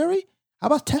BlackBerry? How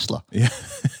about Tesla? Yeah.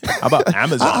 How about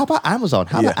Amazon? How about Amazon?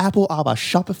 How about Apple? How about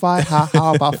Shopify?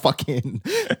 How about fucking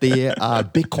the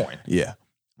Bitcoin? Yeah.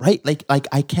 Right? Like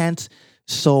I can't.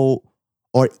 So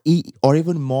or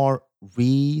even more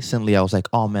recently, I was like,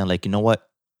 oh man, like you know what?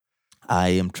 I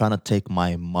am trying to take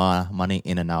my money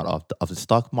in and out of the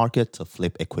stock market to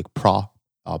flip a quick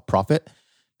profit,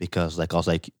 because like I was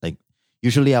like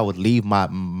usually I would leave my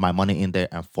money in there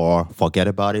and forget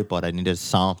about it, but I needed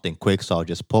something quick, so I'll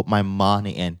just put my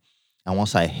money in, and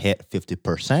once I hit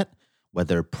 50%,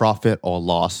 whether profit or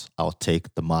loss, I'll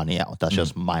take the money out. That's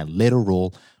just my little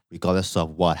rule, regardless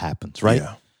of what happens, right?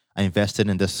 Yeah. I invested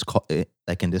in this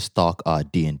in this stock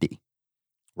D&D,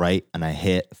 right, and I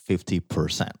hit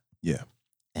 50%. Yeah.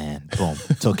 And boom,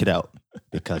 took it out.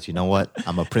 Because you know what?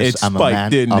 I'm a It I'm a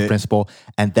spiked, man of it? principle,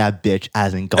 and that bitch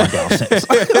hasn't gone down since.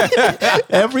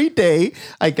 Every day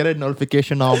I get a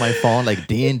notification on my phone like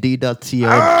D&D.to just reached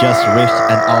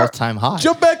an all-time high.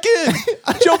 Jump back in.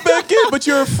 Jump back in. But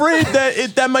you're afraid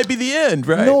that that might be the end,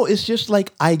 right? No, it's just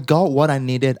like I got what I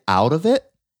needed out of it.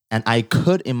 And I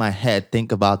could, in my head,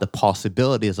 think about the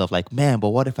possibilities of like, man, but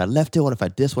what if I left it? What if I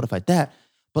this? What if I that?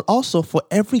 But also for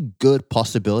every good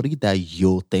possibility that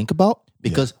you'll think about,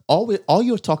 because all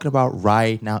you're talking about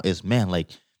right now is, man, like,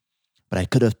 but I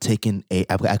could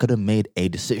have made a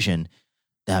decision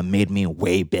that made me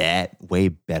way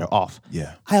better off.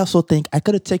 Yeah. I also think I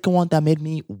could have taken one that made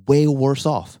me way worse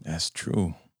off. That's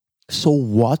true. So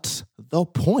what's the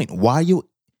point? Why are you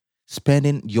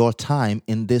spending your time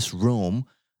in this room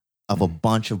of a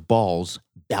bunch of balls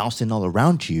bouncing all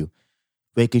around you?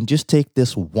 They can just take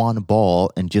this one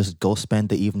ball and just go spend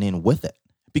the evening with it.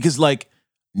 Because like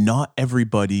not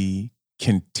everybody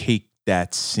can take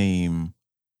that same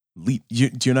leap. Do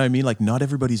you know what I mean? Like not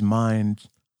everybody's mind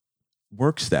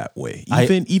works that way.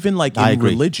 Even like in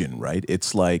religion, right?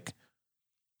 It's like,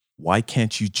 why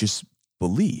can't you just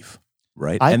believe,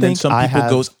 right? And then some people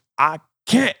goes, I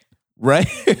can't, right?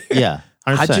 Yeah.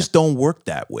 100%. I just don't work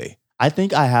that way. I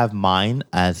think I have mine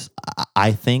as,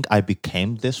 I think I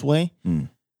became this way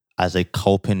as a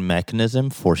coping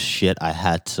mechanism for shit I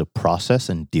had to process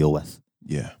and deal with.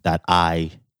 Yeah. That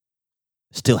I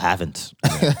still haven't,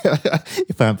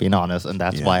 if I'm being honest. And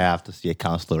that's why I have to see a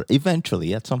counselor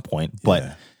eventually at some point.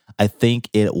 But I think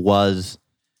it's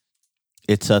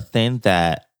a thing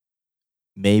that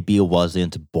maybe it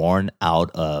wasn't born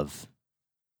out of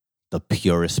the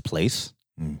purest place,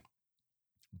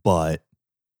 but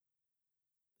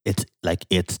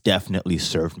it's definitely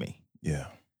served me. Yeah.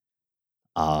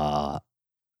 And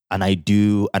I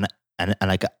do, and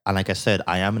like I said,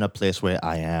 I am in a place where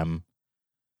I am,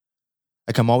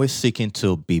 like I'm always seeking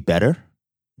to be better.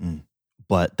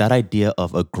 But that idea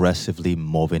of aggressively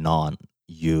moving on,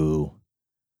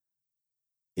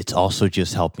 it's also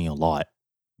just helped me a lot.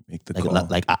 Make the call.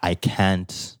 Like I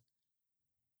can't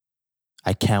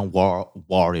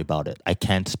worry about it. I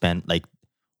can't spend, like,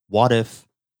 what if,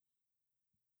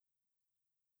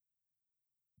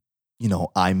 you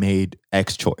know, I made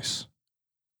X choice,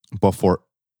 but for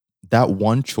that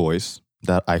one choice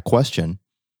that I question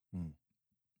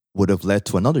would have led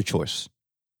to another choice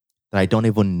that I don't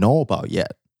even know about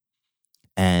yet.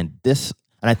 And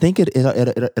I think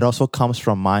it also comes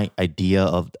from my idea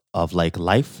of like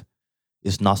life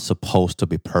is not supposed to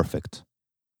be perfect.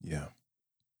 Yeah.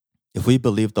 If we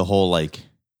believe the whole like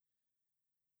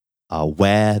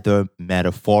whether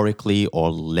metaphorically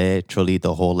or literally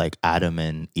the whole like Adam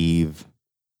and Eve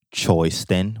choice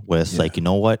thing, where it's like, you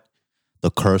know what?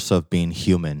 The curse of being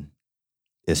human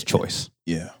is choice.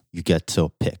 Yeah. You get to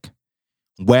pick.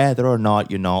 Whether or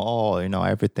not,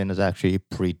 everything is actually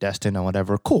predestined or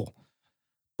whatever, cool.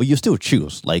 But you still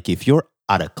choose. Like if you're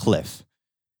at a cliff,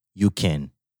 you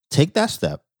can take that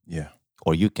step. Yeah.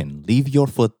 Or you can leave your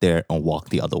foot there and walk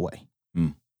the other way.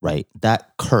 Right?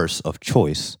 That curse of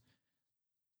choice,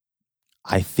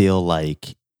 I feel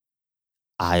like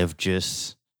I've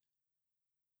just...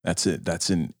 That's it.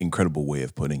 That's an incredible way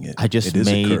of putting it. It is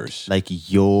a curse. Like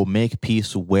you'll make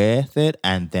peace with it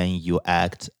and then you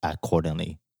act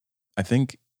accordingly. I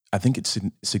think it's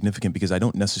significant because I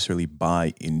don't necessarily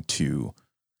buy into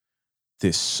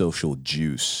this social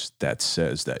juice that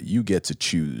says that you get to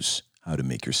choose how to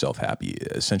make yourself happy.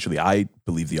 Essentially, I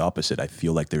believe the opposite. I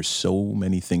feel like there's so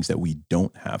many things that we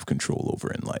don't have control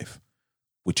over in life,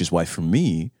 which is why for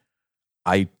me,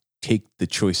 I take the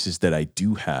choices that I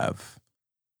do have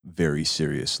very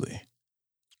seriously.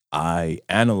 I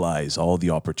analyze all the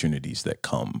opportunities that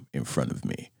come in front of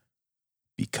me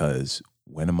because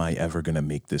when am I ever going to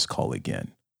make this call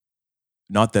again?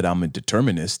 not that I'm a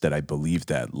determinist, that I believe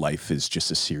that life is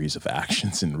just a series of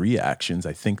actions and reactions.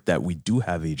 I think that we do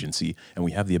have agency and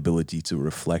we have the ability to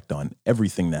reflect on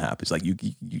everything that happens. Like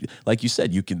like you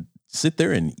said, you can sit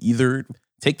there and either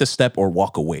take the step or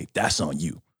walk away. That's on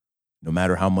you. No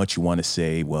matter how much you want to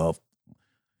say, well,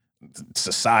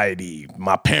 society,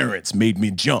 my parents made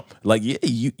me jump. Like, yeah,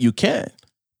 you can.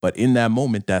 But in that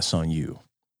moment, that's on you.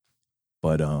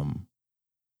 But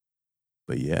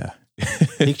yeah.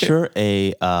 Picture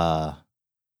I'm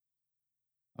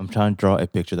trying to draw a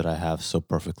picture that I have so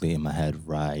perfectly in my head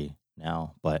right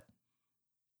now, but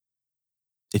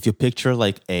if you picture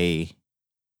like a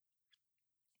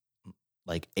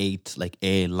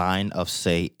line of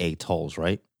say 8 holes,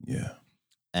 right? Yeah.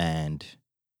 And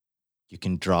you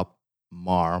can drop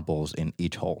marbles in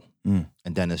each hole. And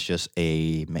then it's just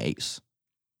a maze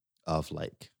of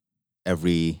like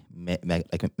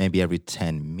maybe every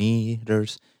 10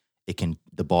 meters,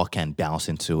 the ball can bounce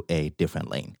into a different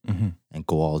lane and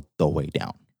go all the way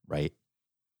down, right?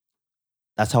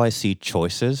 That's how I see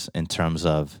choices in terms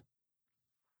of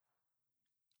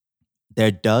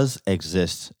there does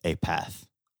exist a path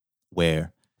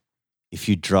where if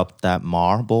you drop that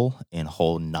marble in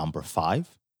hole number 5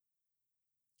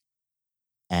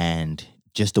 and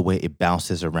just the way it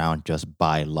bounces around just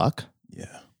by luck,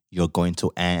 you're going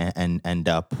to end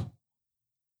up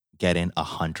getting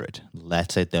 100.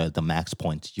 Let's say the max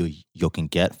points you can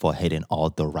get for hitting all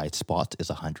the right spots is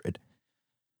 100.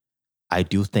 I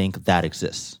do think that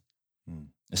exists.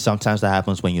 Sometimes that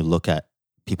happens when you look at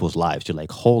people's lives. You're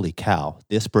like, holy cow,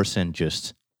 this person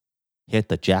just hit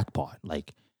the jackpot.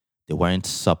 Like they weren't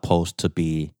supposed to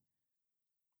be,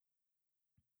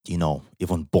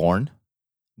 even born.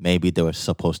 Maybe they were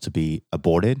supposed to be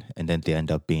aborted and then they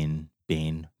end up being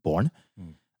born.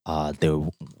 They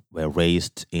were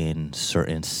raised in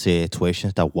certain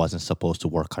situations that wasn't supposed to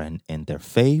work in their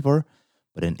favor,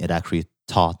 but then it actually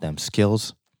taught them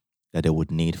skills that they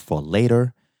would need for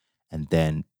later. And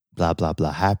then blah, blah,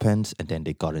 blah happens. And then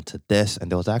they got into this. And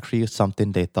there was actually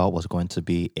something they thought was going to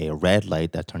be a red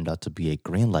light that turned out to be a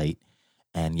green light.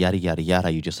 And yada, yada,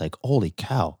 yada. You're just like, holy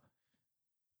cow.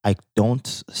 I don't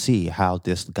see how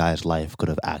this guy's life could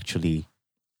have actually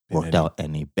worked out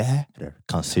any better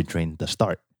considering the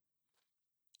start.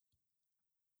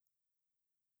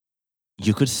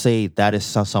 You could say that is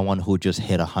someone who just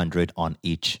hit 100 on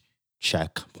each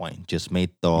checkpoint, just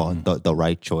made the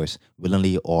right choice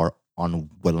willingly or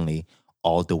unwillingly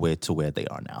all the way to where they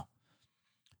are now.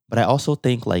 But I also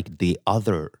think like the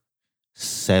other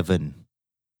 7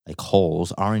 like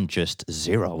holes aren't just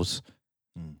zeros.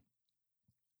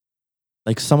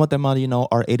 Like some of them are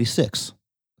 86.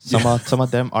 Some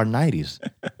of them are 90s.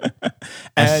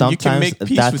 And sometimes you can make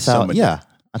peace with some of them.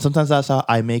 And sometimes that's how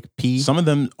I make peace. Some of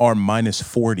them are minus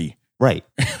 40. Right.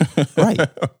 Right.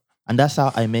 And that's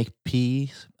how I make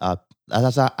peace.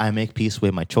 That's how I make peace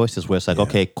with my choices where it's like,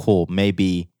 okay, cool.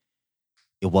 Maybe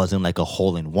it wasn't like a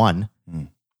hole in one.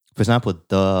 For example,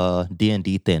 the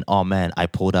D&D thing. Oh man, I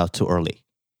pulled out too early.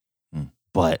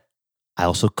 But I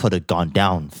also could have gone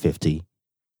down 50.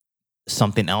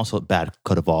 Something else bad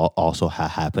could have also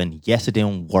happened. Yes, it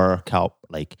didn't work out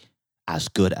like as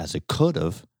good as it could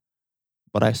have.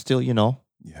 But I still,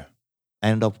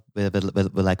 ended up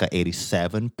with like an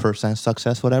 87%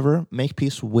 success, whatever. Make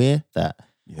peace with that.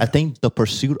 I think the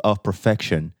pursuit of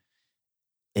perfection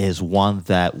is one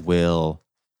that will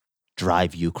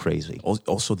drive you crazy.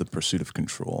 Also the pursuit of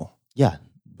control. Yeah.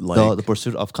 Like, the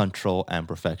pursuit of control and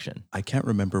perfection. I can't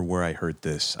remember where I heard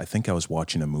this. I think I was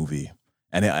watching a movie.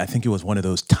 And I think it was one of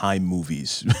those time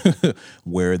movies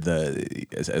where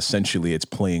essentially it's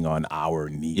playing on our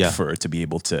need for to be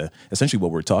able to, essentially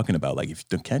what we're talking about. Like,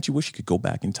 can't you wish you could go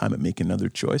back in time and make another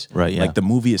choice? Right, yeah. Like the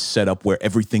movie is set up where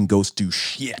everything goes to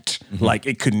shit. Like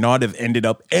it could not have ended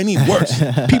up any worse.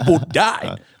 People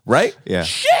died, right? Yeah.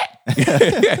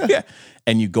 Shit.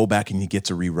 And you go back and you get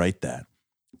to rewrite that.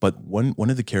 But one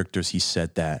of the characters, he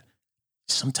said that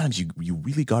sometimes you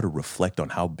really got to reflect on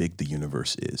how big the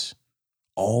universe is.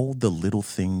 All the little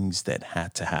things that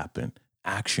had to happen,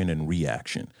 action and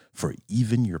reaction, for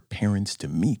even your parents to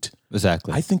meet.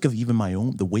 Exactly. I think of even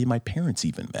the way my parents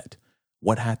even met.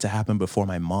 What had to happen before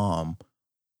my mom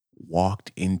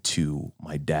walked into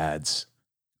my dad's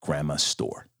grandma's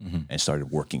store and started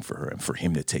working for her and for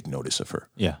him to take notice of her.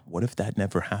 Yeah. What if that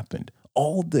never happened?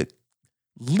 All the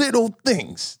little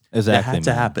things that had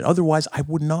to happen. Otherwise, I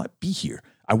would not be here.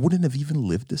 I wouldn't have even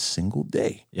lived a single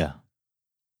day. Yeah.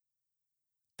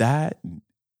 That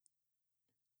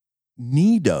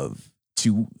need of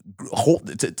to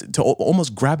hold to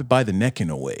almost grab it by the neck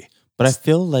in a way. But I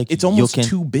feel like it's almost you can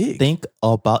too big. think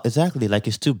about exactly like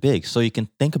it's too big. So you can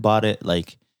think about it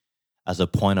like as a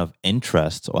point of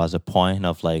interest or as a point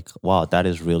of like, wow, that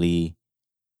is really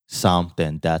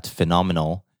something that's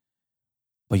phenomenal.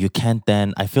 But you can't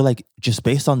then, I feel like just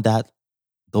based on that,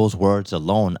 those words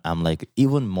alone, I'm like,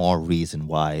 even more reason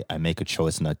why I make a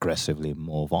choice and aggressively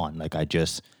move on. Like I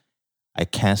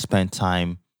can't spend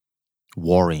time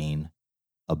worrying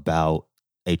about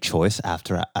a choice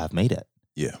after I've made it.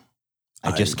 Yeah.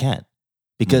 I just can't.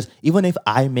 Because even if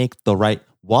I make the right,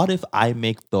 what if I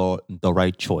make the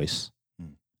right choice,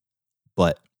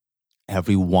 but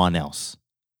everyone else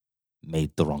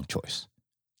made the wrong choice?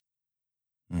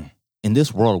 In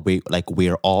this world,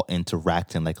 we're all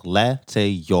interacting. Like, let's say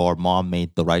your mom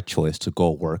made the right choice to go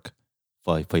work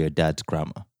for your dad's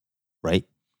grandma, right?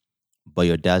 But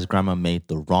your dad's grandma made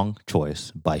the wrong choice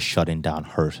by shutting down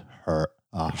her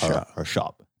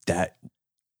shop. That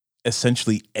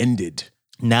essentially ended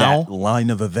now that line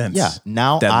of events. Yeah,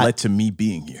 now that led to me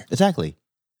being here. Exactly.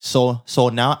 So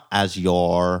now, as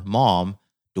your mom,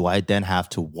 do I then have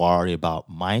to worry about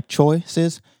my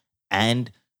choices and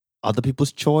other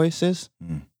people's choices?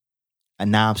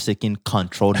 And now I'm seeking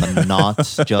control, not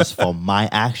just for my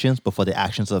actions, but for the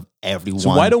actions of everyone. So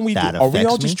why don't we? Are we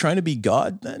all just trying to be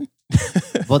God then?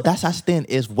 Well, that's the thing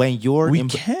is when you're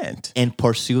in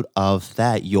pursuit of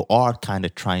that, you are kind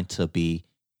of trying to be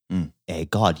a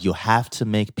God. You have to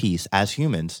make peace as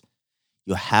humans.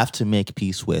 You have to make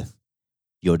peace with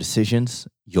your decisions,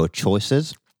 your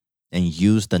choices, and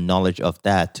use the knowledge of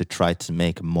that to try to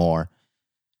make more,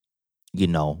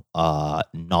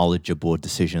 knowledgeable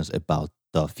decisions about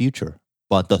the future.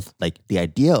 But the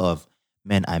idea of,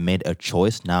 man, I made a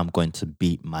choice. Now I'm going to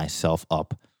beat myself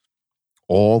up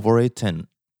over it and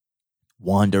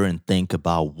wonder and think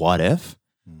about what if,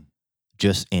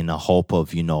 just in a hope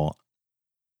of,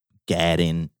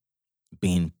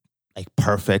 being like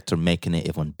perfect or making it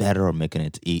even better or making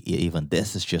it even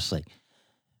this. Is just like,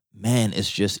 man, it's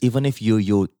just, even if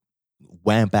you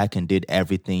went back and did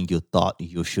everything you thought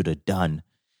you should have done,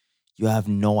 you have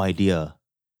no idea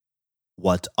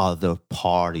what other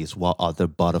parties, what other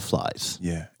butterflies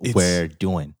were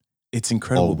doing. It's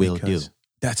incredible or will because do.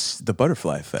 That's the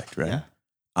butterfly effect, right? Yeah.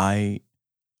 I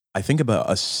think about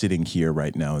us sitting here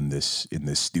right now in this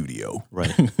studio,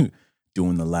 right,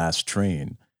 doing The Last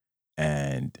Train,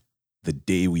 and the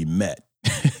day we met,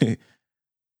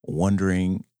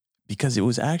 wondering, because it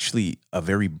was actually a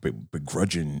very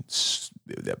begrudging,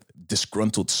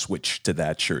 disgruntled switch to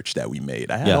that church that we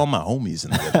made. I had all my homies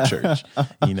in the church.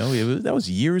 That was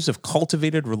years of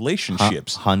cultivated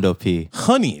relationships. Hondo P.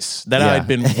 Honeys that I'd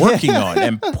been working on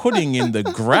and putting in the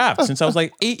graft since I was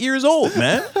like 8 years old,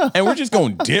 man. And we're just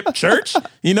going dip church,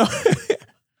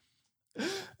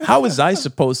 How was I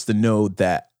supposed to know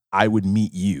that I would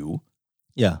meet you?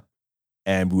 Yeah.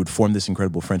 And we would form this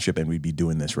incredible friendship and we'd be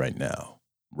doing this right now.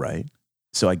 Right.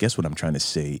 So I guess what I'm trying to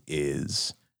say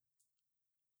is,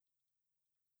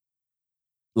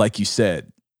 like you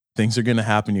said, things are going to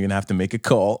happen. You're going to have to make a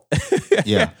call.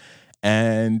 Yeah.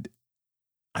 And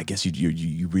I guess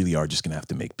you really are just going to have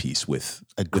to make peace with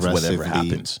whatever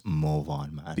happens. Move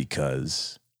on, man.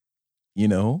 Because,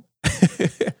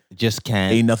 just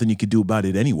can't. Ain't nothing you could do about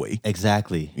it anyway.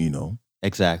 Exactly.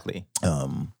 Exactly.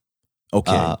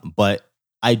 Okay. But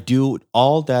I do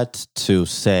all that to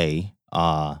say,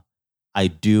 I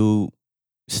do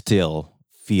still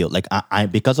feel like I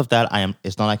because of that,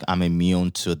 it's not like I'm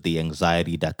immune to the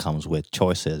anxiety that comes with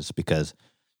choices, because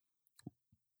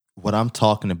what I'm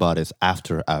talking about is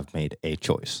after I've made a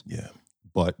choice. Yeah.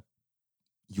 But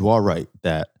you are right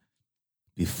that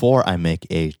before I make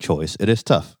a choice, it is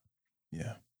tough.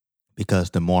 Yeah.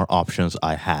 Because the more options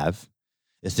I have,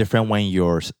 it's different when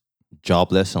you're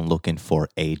jobless and looking for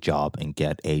a job and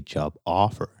get a job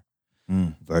offer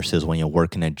versus when you're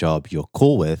working a job you're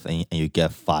cool with and you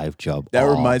get 5 job offers. That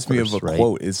reminds me of a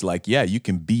quote. It's like, yeah, you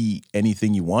can be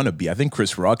anything you want to be. I think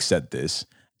Chris Rock said this,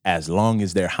 as long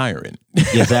as they're hiring.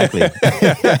 Exactly.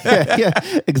 Yeah,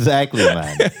 exactly,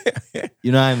 man.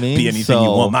 You know what I mean? Be anything you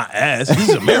want. My ass. This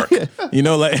is America.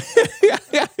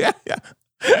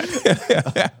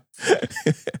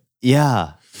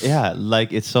 Yeah.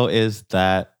 Like it so is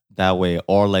that way.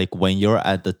 Or like when you're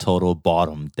at the total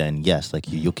bottom, then yes, like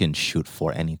you can shoot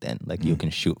for anything. Like you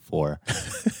can shoot for,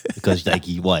 because like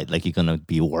like you're gonna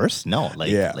be worse? No,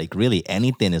 like really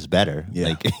anything is better. Yeah.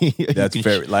 Like that's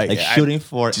very like shooting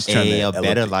for a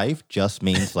better life just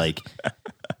means like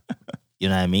you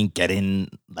know what I mean, getting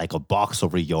like a box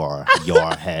over your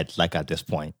head, like at this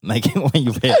point, like when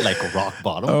you hit like rock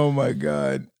bottom. Oh my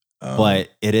God. But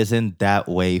it isn't that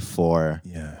way for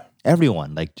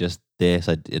everyone. Like just this.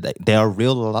 They are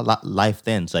real life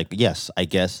things. Like, yes, I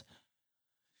guess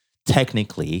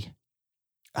technically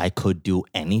I could do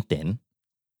anything.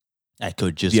 I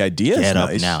could just the idea get is up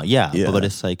nice. now. Yeah. But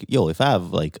it's like, yo, if I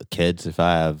have like kids, if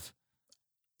I have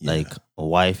like a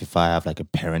wife, if I have like a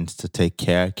parents to take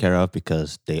care of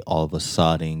because they all of a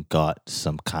sudden got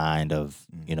some kind of,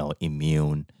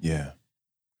 immune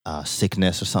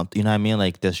sickness or something, you know what I mean?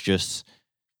 Like that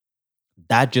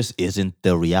just isn't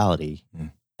the reality.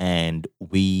 And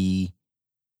do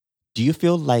you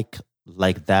feel like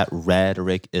that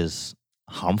rhetoric is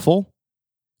harmful?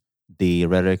 The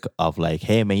rhetoric of like,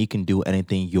 hey man, you can do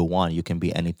anything you want. You can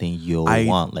be anything you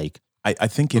want. Like, I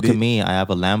think look at me. I have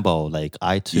a Lambo. Like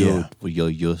I too,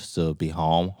 used to be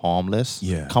homeless.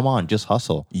 Yeah, come on, just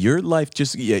hustle. Your life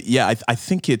just I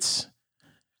think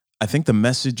the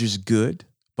message is good,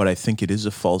 but I think it is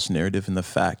a false narrative in the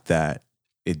fact that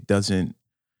it doesn't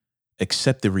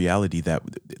accept the reality that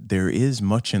there is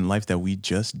much in life that we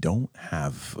just don't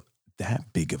have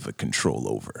that big of a control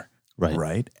over.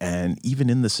 Right. And even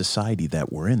in the society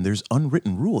that we're in, there's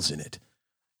unwritten rules in it.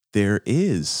 There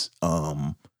is,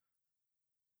 and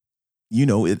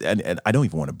I don't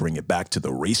even want to bring it back to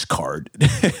the race card.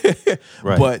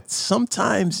 Right. But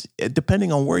sometimes,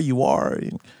 depending on where you are,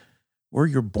 where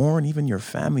you're born, even your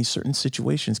family, certain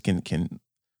situations can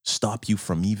stop you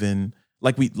from even,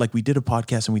 like we did a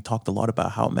podcast and we talked a lot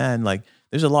about how, man, like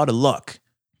there's a lot of luck,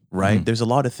 right? Mm-hmm. There's a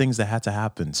lot of things that had to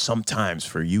happen sometimes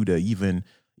for you to even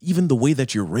the way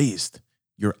that you're raised,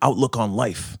 your outlook on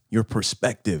life, your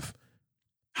perspective,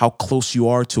 how close you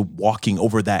are to walking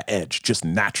over that edge just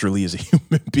naturally as a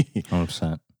human being.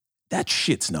 100%. That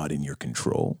shit's not in your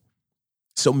control.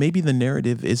 So maybe the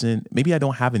narrative maybe I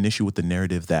don't have an issue with the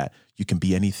narrative that you can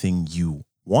be anything you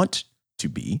want to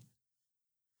be,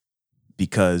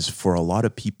 because for a lot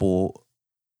of people,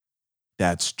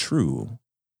 that's true.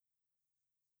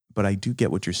 But I do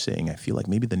get what you're saying. I feel like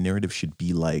maybe the narrative should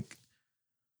be like,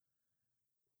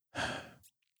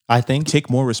 I think take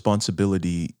more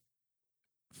responsibility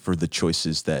for the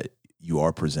choices that you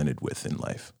are presented with in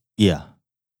life. Yeah.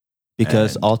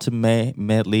 Because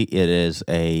ultimately it is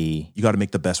you got to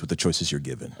make the best with the choices you're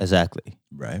given. Exactly.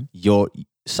 Right. You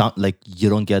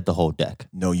don't get the whole deck.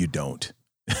 No, you don't.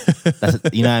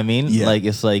 You know what I mean? Yeah. Like,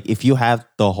 it's like, if you have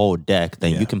the whole deck,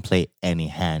 then you can play any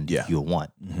hand you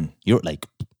want. Mm-hmm.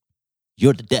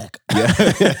 You're the deck.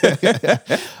 Yeah.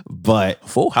 But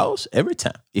full house every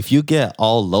time. If you get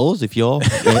all lows, if you're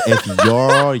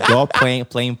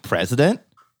playing president,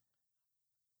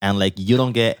 and like you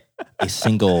don't get a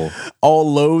single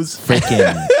all lows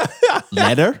freaking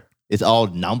letter, it's all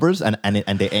numbers, and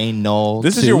there ain't no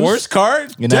this twos. Is your worst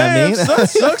card? You know what I mean? That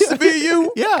sucks to be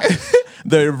you. Yeah.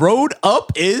 The road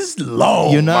up is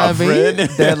low. You know my what I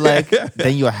mean?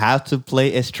 Then you have to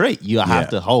play it straight. You have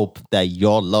to hope that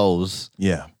your lows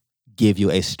give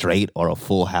you a straight or a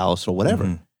full house or whatever.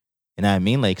 Mm-hmm. You know what I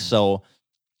mean? Like, so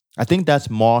I think that's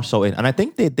more so it. And I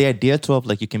think the idea too of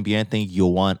like you can be anything you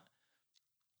want,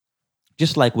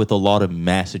 just like with a lot of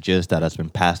messages that has been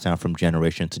passed down from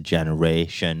generation to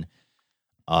generation,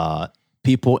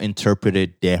 people interpret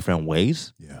it different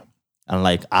ways. Yeah. And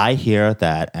like I hear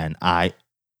that and I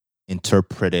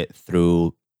interpret it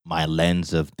through my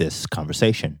lens of this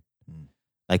conversation.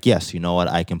 Like, yes, you know what?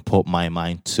 I can put my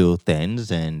mind to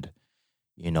things and,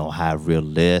 have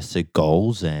realistic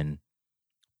goals and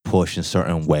push in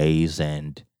certain ways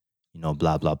and,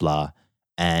 blah, blah, blah.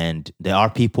 And there are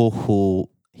people who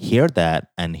hear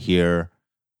that and hear,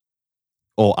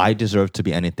 oh, I deserve to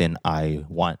be anything I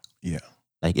want. Yeah.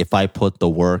 Like if I put the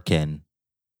work in,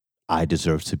 I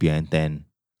deserve to be anything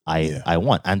I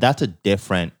want. And that's a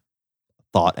different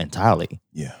thought entirely.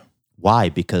 Yeah. Why?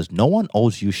 Because no one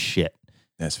owes you shit.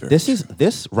 That's fair.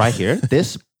 This right here,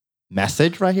 this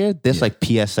message right here, this like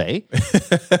PSA,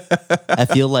 I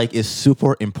feel like is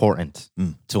super important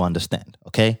to understand.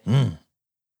 Okay.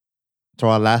 To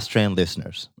our last train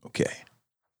listeners. Okay.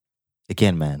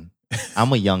 Again, man,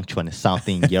 I'm a young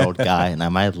 20-something-year-old guy, and I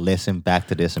might listen back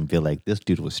to this and be like, this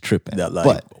dude was tripping.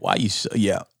 But why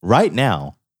you? Right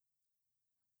now,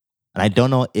 and I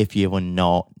don't know if you even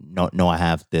know I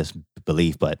have this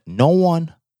belief, but no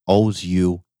one owes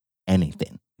you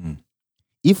anything.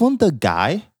 Even the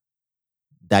guy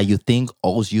that you think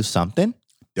owes you something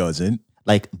doesn't.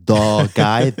 Like the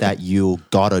guy that you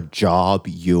got a job,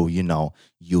 you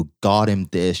got him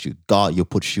this, you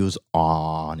put shoes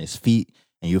on his feet,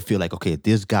 and you feel like, okay,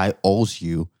 this guy owes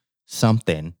you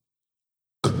something,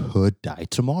 could die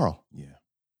tomorrow. Yeah.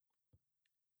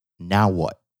 Now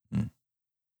what?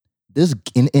 This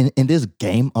in this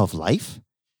game of life,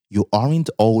 you aren't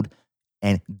owed,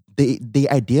 and the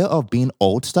idea of being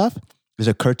owed stuff is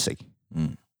a courtesy.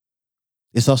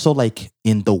 It's also like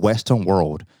in the Western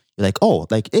world, you're like, oh,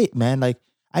 like, hey, man, like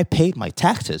I paid my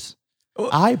taxes.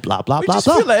 I blah, blah, blah, just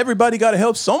blah. feel like everybody got to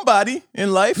help somebody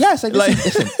in life. Yes, like,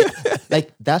 listen,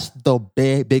 like that's the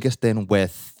biggest thing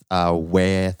with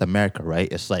America, right?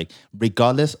 It's like,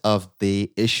 regardless of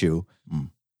the issue,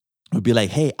 would be like,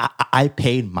 hey, I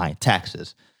paid my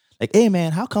taxes. Like, hey,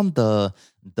 man, how come the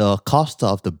cost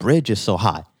of the bridge is so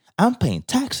high? I'm paying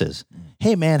taxes.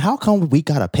 Hey, man, how come we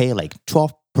got to pay like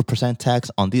 12% tax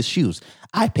on these shoes?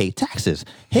 I pay taxes.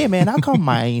 Hey, man, how come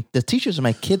the teachers in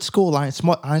my kids' school aren't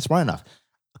smart enough?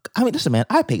 I mean, listen, man,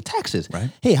 I pay taxes. Right.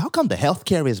 Hey, how come the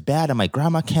healthcare is bad and my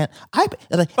grandma can't? Like,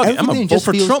 okay, everything I'm gonna just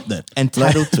vote for feels Trump then.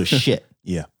 entitled to shit.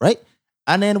 Yeah. Right?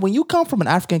 And then when you come from an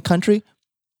African country,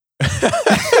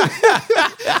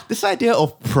 this idea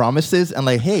of promises and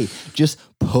like, hey, just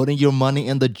putting your money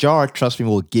in the jar, trust me,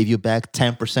 will give you back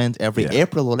 10% every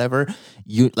April or whatever.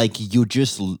 You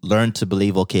just learn to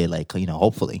believe, okay, like,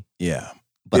 hopefully. Yeah.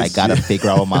 But I gotta figure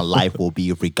out what my life will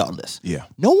be regardless. Yeah.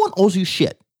 No one owes you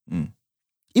shit.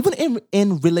 Even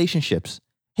in relationships.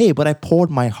 Hey, but I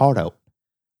poured my heart out.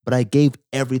 But I gave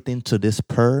everything to this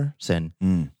person.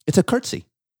 It's a courtesy.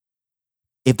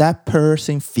 If that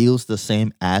person feels the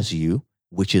same as you,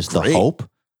 which is the hope,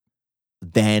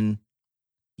 then,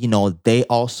 they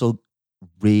also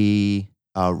reciprocate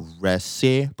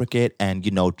and,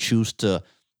 choose to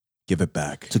give it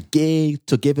back. To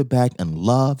give it back and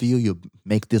love you. You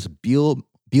make this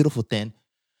beautiful thing.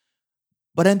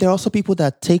 But then there are also people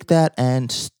that take that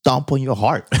and stomp on your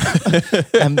heart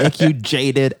and make you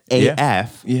jaded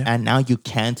AF. Yeah. And now you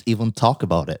can't even talk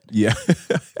about it. Yeah.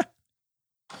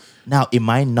 Now, it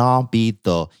might not be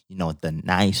the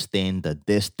nice thing,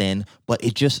 this thing, but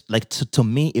it just like to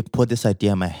me, it put this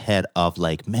idea in my head of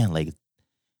like, man, like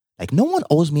no one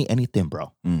owes me anything,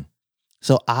 bro.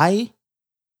 So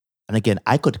and again,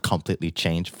 I could completely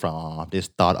change from this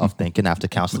thought of thinking after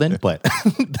counseling, but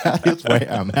that is where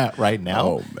I'm at right now.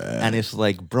 Oh, man. And it's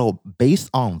like, bro, based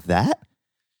on that,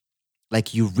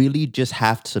 like you really just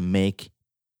have to make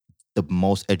the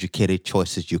most educated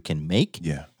choices you can make.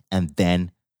 Yeah. And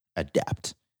then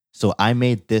adapt. So I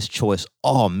made this choice.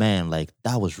 Oh, man, like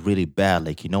that was really bad.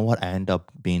 Like, you know what? I end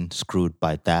up being screwed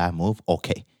by that move.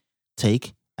 Okay,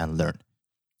 take and learn.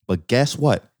 But guess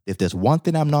what? If there's one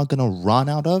thing I'm not going to run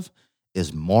out of,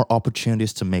 is more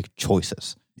opportunities to make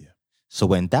choices. Yeah. So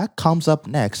when that comes up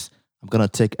next, I'm going to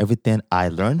take everything I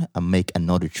learned and make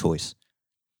another choice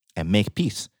and make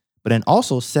peace. But then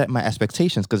also set my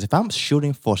expectations, because if I'm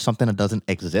shooting for something that doesn't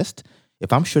exist,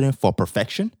 if I'm shooting for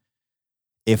perfection,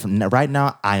 if right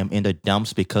now I am in the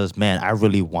dumps because, man, I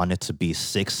really wanted to be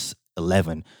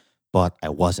 6'11", but I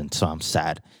wasn't, so I'm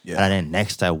sad. Yeah. And then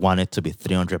next I wanted to be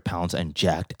 300 pounds and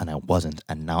jacked, and I wasn't,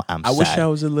 and now I'm sad. I wish I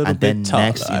was a little bit taller.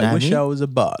 Next, I wish I was a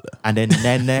baller. And then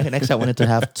next I wanted to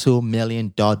have $2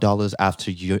 million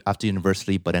after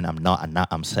university, but then I'm not, and now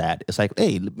I'm sad. It's like,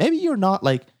 hey, maybe you're not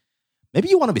like, maybe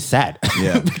you want to be sad.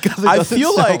 Yeah. Because I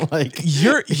feel like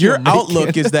your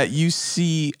outlook is that you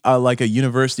see like a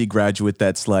university graduate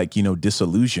that's like,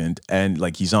 disillusioned, and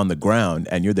like he's on the ground,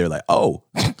 and you're there like, oh,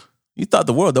 you thought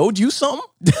the world owed you something?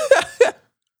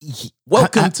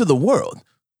 Welcome to the world.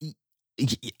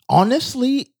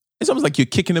 Honestly, it's almost like you're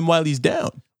kicking him while he's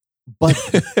down. But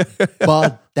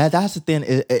that's the thing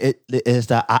is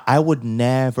that I would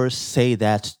never say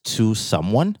that to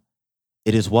someone.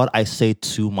 It is what I say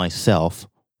to myself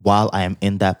while I am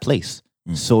in that place.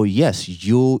 So yes,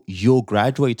 you'll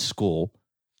graduate school.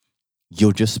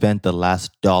 You'll just spend the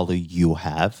last dollar you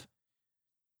have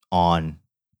on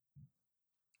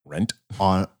rent,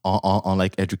 on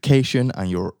like education, and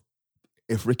you're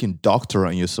a freaking doctor,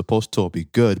 and you're supposed to be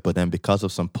good, but then because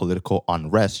of some political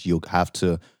unrest, you have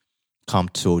to come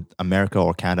to America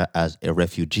or Canada as a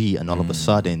refugee, and all of a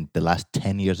sudden, the last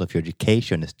 10 years of your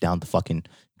education is down the fucking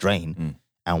drain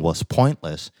and was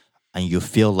pointless, and you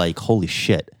feel like, holy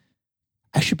shit,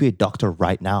 I should be a doctor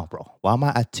right now, bro. Why am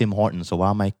I at Tim Hortons, or why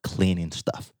am I cleaning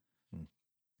stuff?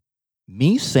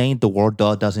 Me saying the world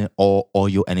doesn't owe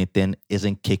you anything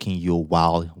isn't kicking you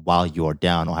while you're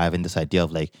down, or having this idea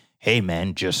of like, hey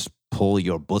man, just pull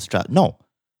your bootstrap. No,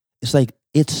 it's like,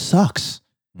 it sucks.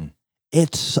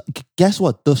 Guess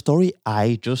what? The story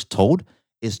I just told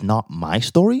is not my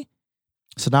story.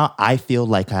 So now I feel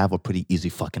like I have a pretty easy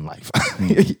fucking life.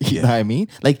 You know what I mean?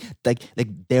 Like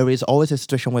there is always a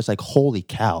situation where it's like, holy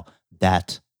cow,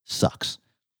 that sucks.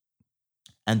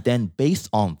 And then based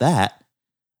on that,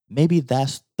 maybe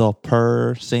that's the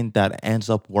person that ends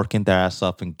up working their ass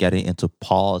up and getting into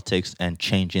politics and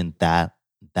changing that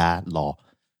law.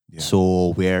 Yeah.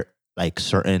 So where like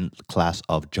certain class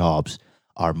of jobs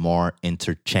are more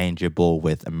interchangeable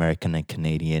with American and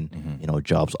Canadian,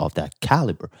 jobs of that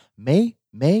caliber.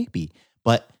 Maybe,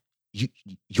 but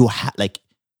you have like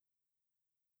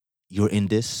you're in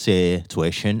this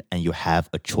situation and you have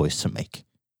a choice to make,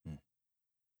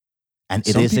 and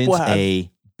it Some isn't people have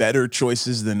a better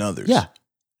choices than others. yeah,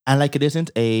 and like it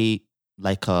isn't a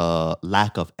like a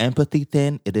lack of empathy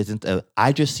thing. It isn't a.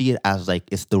 I just see it as like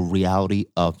it's the reality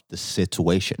of the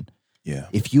situation. Yeah.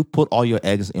 If you put all your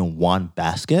eggs in one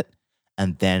basket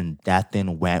and then that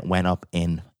thing went up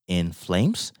in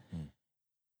flames,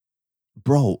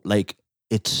 bro, like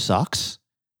it sucks.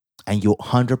 And you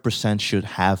 100% should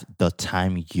have the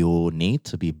time you need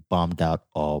to be bummed out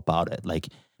about it. Like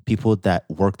people that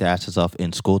work their asses off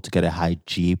in school to get a high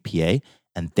GPA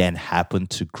and then happen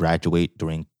to graduate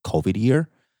during COVID year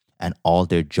and all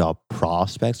their job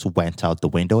prospects went out the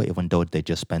window, even though they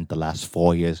just spent the last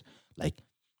 4 years like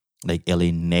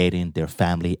alienating their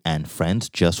family and friends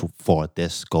just for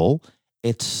this goal.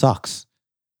 It sucks.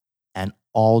 And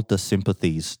all the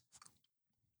sympathies,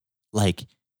 like,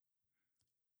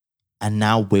 and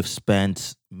now we've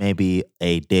spent maybe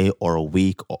a day or a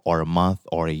week or a month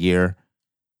or a year,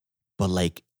 but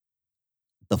like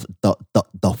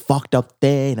the fucked up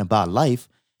thing about life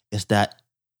is that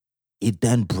it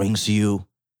then brings you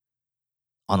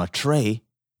on a tray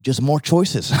just more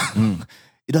choices.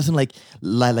 It doesn't like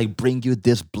bring you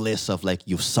this bliss of like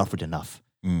you've suffered enough.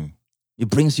 It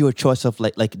brings you a choice of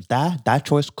like that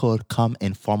choice could come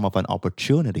in form of an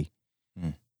opportunity.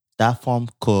 That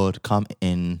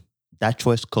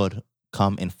choice could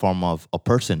come in form of a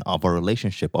person, of a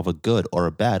relationship, of a good or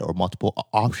a bad or multiple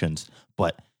options.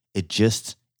 But it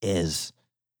just is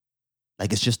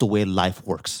like it's just the way life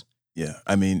works. Yeah,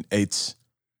 I mean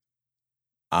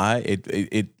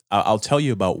I'll tell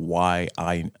you about why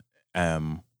I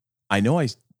know I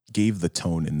gave the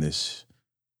tone in this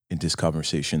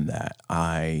conversation that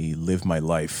I live my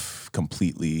life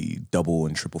completely double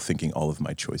and triple thinking all of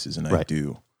my choices, and I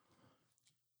do.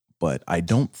 But I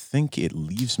don't think it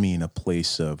leaves me in a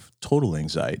place of total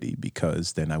anxiety,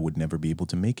 because then I would never be able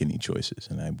to make any choices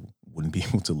and I wouldn't be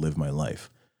able to live my life.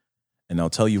 And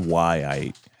I'll tell you why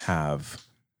I have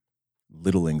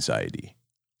little anxiety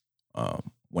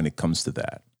when it comes to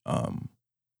that.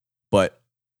 But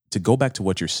to go back to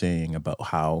what you're saying about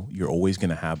how you're always going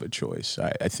to have a choice,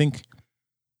 I think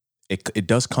it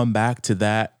does come back to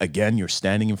that. Again, you're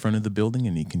standing in front of the building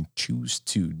and you can choose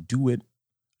to do it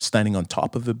standing on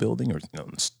top of the building or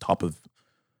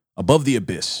above the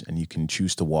abyss, and you can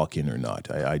choose to walk in or not.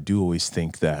 I do always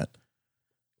think that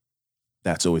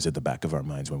that's always at the back of our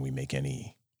minds when we make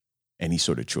any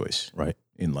sort of choice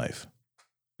in life,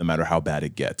 no matter how bad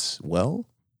it gets. Well,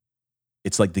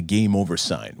 it's like the game over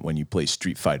sign when you play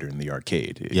Street Fighter in the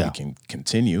arcade. You can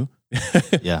continue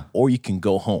or you can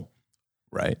go home,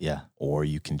 right? Yeah. Or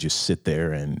you can just sit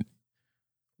there and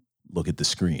look at the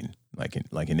screen like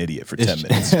an idiot for 10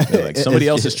 minutes. Like somebody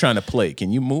else is trying to play.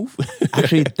 Can you move?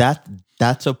 Actually,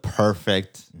 that's a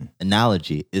perfect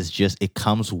analogy. It's just it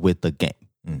comes with the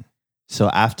game. So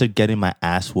after getting my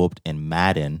ass whooped in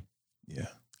Madden,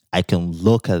 I can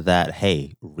look at that,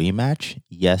 hey, rematch,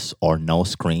 yes or no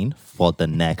screen for the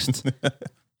next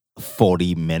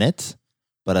 40 minutes.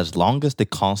 But as long as the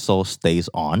console stays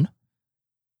on,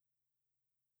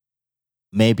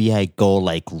 maybe I go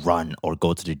like run or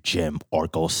go to the gym or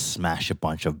go smash a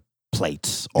bunch of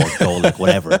plates or go like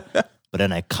whatever. But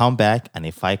then I come back, and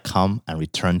if I come and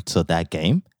return to that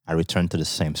game, I return to the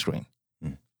same screen.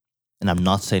 And I'm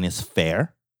not saying it's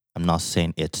fair. I'm not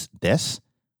saying it's this,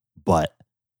 but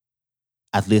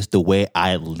at least the way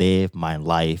I live my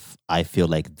life, I feel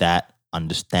like that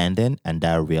understanding and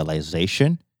that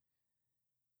realization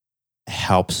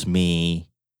helps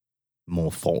me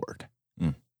move forward.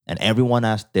 And everyone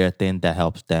has their thing that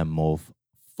helps them move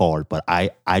forward. But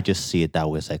I just see it that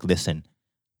way. It's like, listen,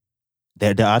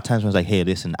 there are times when it's like, hey,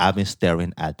 listen, I've been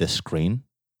staring at this screen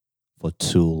for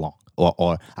too long.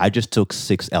 Or I just took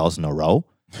 6 L's in a row.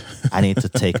 I need to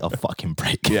take a fucking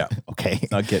break. Yeah. Okay.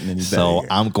 It's not getting any better. So here.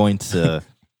 I'm going to,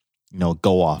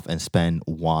 go off and spend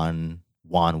one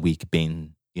week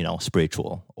being,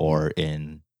 spiritual or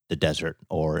in the desert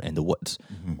or in the woods.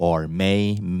 Or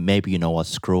maybe,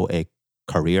 screw a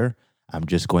career. I'm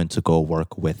just going to go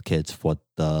work with kids for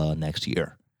the next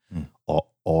year.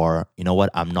 Or you know what?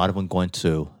 I'm not even going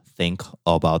to think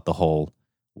about the whole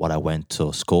what I went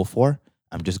to school for.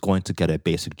 I'm just going to get a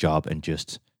basic job and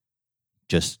just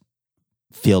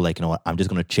feel like, what, I'm just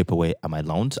going to chip away at my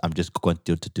loans. I'm just going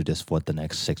to do this for the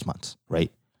next 6 months, right?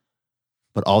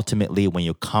 But ultimately, when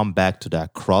you come back to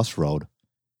that crossroad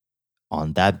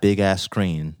on that big ass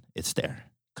screen, it's there.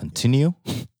 Continue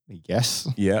yes,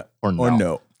 Yeah, or no. or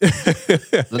no.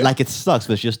 Like it sucks,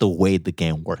 but it's just the way the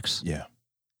game works. Yeah.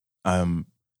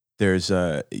 There's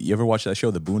you ever watch that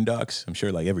show, The Boondocks? I'm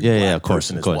sure like every black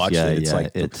person has watched it.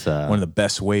 It's like one of the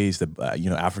best ways that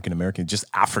African American, just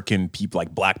African people, like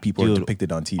black people, are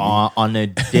depicted on TV. On a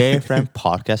different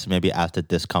podcast, maybe after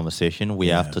this conversation, we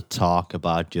have to talk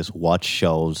about just what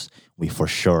shows we for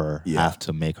sure have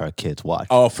to make our kids watch.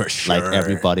 Oh, for sure. Like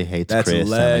Everybody Hates Chris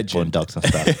legend. and like Boondocks and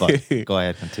stuff. But go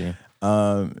ahead, continue.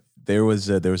 There was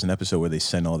an episode where they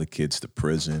sent all the kids to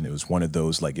prison. It was one of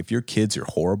those, like, if your kids are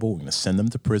horrible, we're going to send them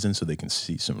to prison so they can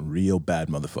see some real bad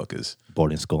motherfuckers.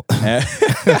 Boarding school.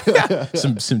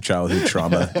 some childhood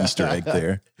trauma Easter egg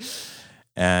there.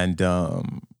 And I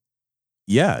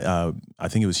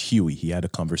think it was Huey. He had a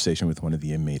conversation with one of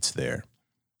the inmates there.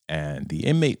 And the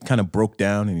inmate kind of broke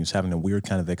down, and he was having a weird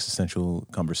kind of existential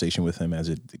conversation with him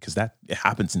because it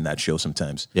happens in that show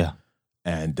sometimes. Yeah.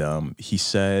 And he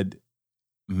said,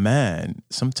 man,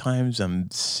 sometimes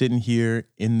I'm sitting here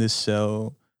in this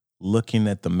cell looking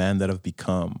at the man that I've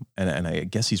become. And I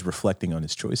guess he's reflecting on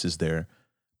his choices there.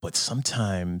 But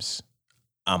sometimes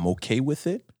I'm okay with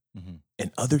it. Mm-hmm.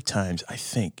 And other times I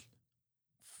think,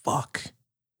 fuck,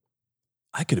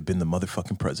 I could have been the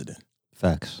motherfucking president.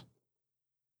 Facts.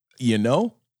 You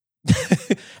know?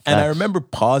 And I remember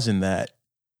pausing that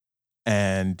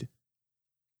and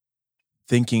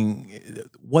thinking,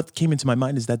 what came into my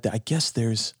mind is that I guess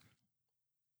there's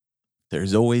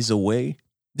always a way.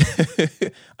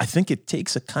 I think it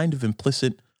takes a kind of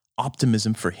implicit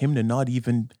optimism for him to not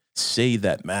even say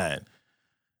that, man,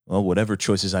 well, whatever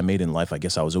choices I made in life, I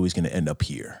guess I was always going to end up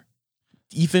here.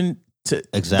 Even to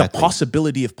the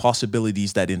possibility of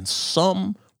possibilities that in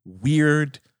some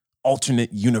weird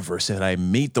alternate universe that I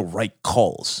made the right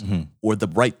calls or the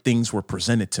right things were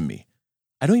presented to me.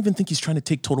 I don't even think he's trying to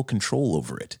take total control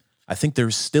over it. I think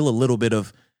there's still a little bit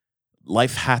of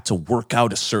life had to work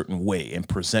out a certain way and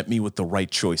present me with the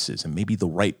right choices and maybe the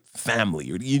right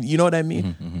family. Or you know what I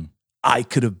mean? Mm-hmm. I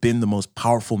could have been the most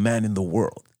powerful man in the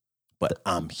world, but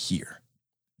I'm here.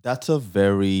 That's a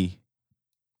very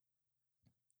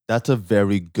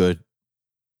good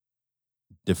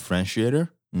differentiator.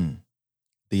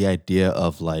 The idea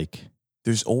of like,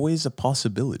 there's always a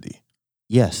possibility.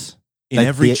 Yes. In like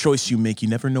every choice you make, you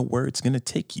never know where it's going to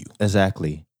take you.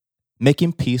 Exactly.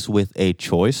 Making peace with a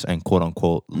choice and quote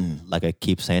unquote, like I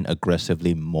keep saying,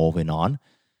 aggressively moving on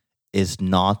does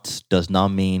not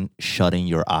mean shutting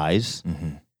your eyes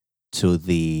to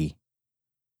the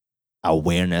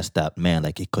awareness that, man,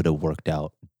 like it could have worked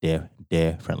out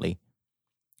differently.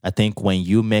 I think when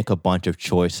you make a bunch of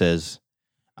choices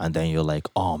and then you're like,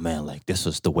 oh man, like this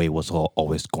is the way it was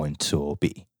always going to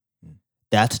be.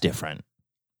 That's different.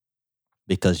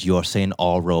 Because you're saying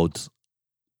all roads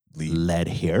led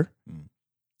here.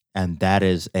 And that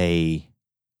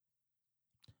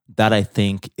I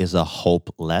think is a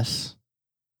hopeless.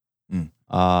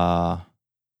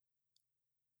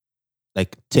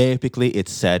 Like typically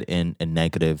it's said in a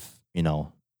negative,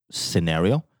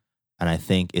 scenario. And I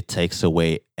think it takes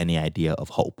away any idea of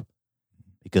hope.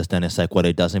 Because then it's like, well,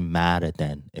 it doesn't matter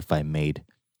then if I made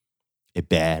a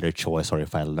better choice or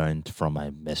if I learned from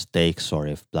my mistakes or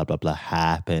if blah, blah, blah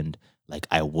happened, like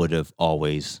I would have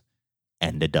always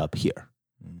ended up here.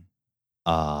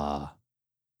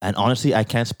 And honestly, I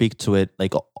can't speak to it.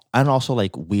 Like, and also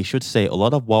like we should say a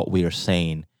lot of what we are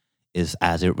saying is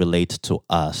as it relates to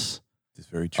us. It's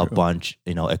very true. A bunch,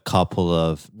 a couple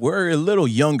of. We're a little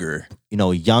younger.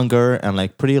 Younger and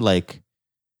like pretty like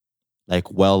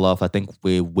well off. I think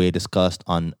we discussed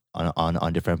on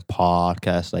different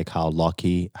podcasts like how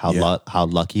lucky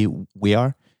we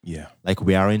are. Yeah. Like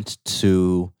we aren't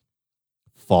too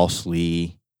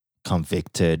falsely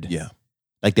convicted. Yeah.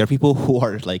 Like there are people who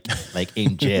are like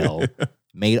in jail,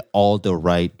 made all the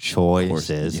right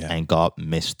choices and got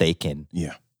mistaken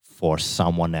for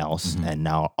someone else and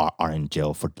now are in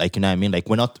jail for like, you know what I mean? Like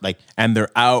we're not like, and they're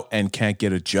out and can't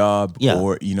get a job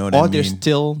or you know what I mean? Or they're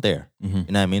still there. You know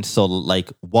what I mean? So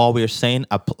like while we're saying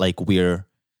like we're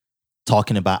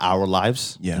talking about our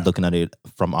lives and looking at it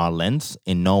from our lens,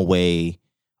 in no way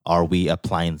are we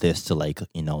applying this to like,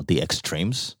 the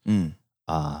extremes.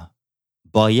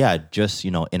 But yeah, just,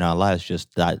 in our lives,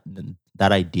 just that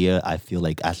idea, I feel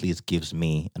like at least gives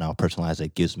me, and I'll personalize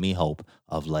it, gives me hope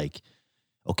of like,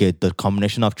 okay, the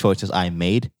combination of choices I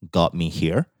made got me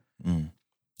here.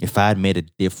 If I had made a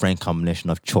different combination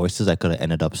of choices, I could have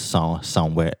ended up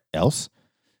somewhere else.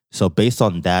 So based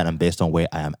on that and based on where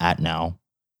I am at now,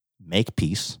 make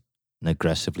peace and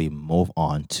aggressively move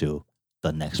on to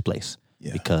the next place.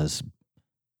 Yeah. Because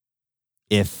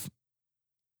if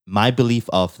my belief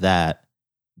of that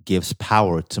gives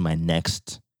power to my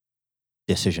next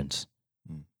decisions.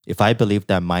 If I believe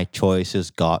that my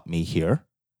choices got me here,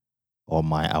 or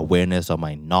my awareness or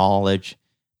my knowledge,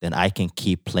 then I can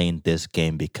keep playing this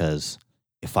game, because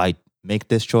if I make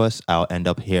this choice, I'll end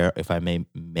up here. If I may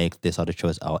make this other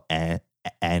choice, I'll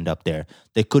end up there.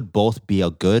 They could both be a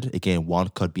good. Again, one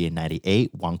could be a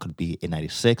 98, one could be a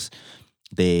 96.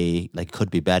 They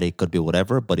could be bad, it could be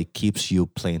whatever, but it keeps you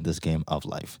playing this game of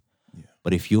life. Yeah.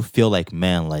 But if you feel like,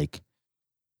 man, like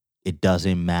it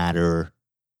doesn't matter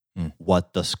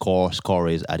what the score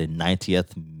is at the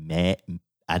 90th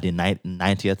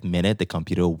minute, the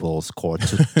computer will score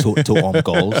two own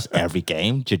goals every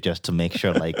game just to make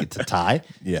sure like it's a tie.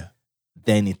 Yeah.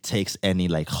 Then it takes any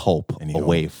hope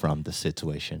away from the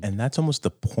situation. And that's almost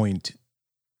the point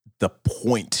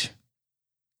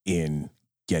in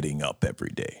getting up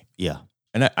every day. Yeah.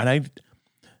 And I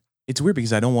it's weird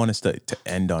because I don't want us to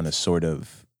end on a sort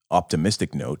of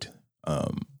optimistic note.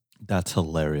 That's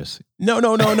hilarious. No. I'm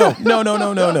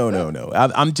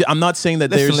not saying that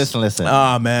Listen.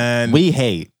 Oh man. We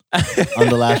hate on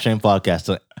the Last Train podcast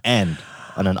to end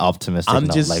on an optimistic note. I'm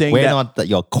just saying we're not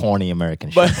your corny American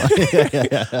show.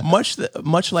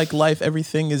 Much like life,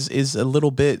 everything is a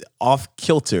little bit off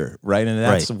kilter, right? And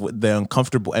that's the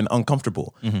uncomfortable.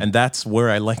 Mm-hmm. And that's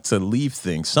where I like to leave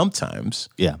things sometimes.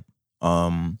 Yeah.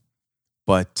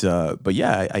 But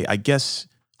yeah, I guess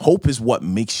hope is what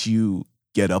makes you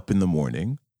get up in the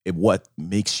morning. What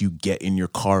makes you get in your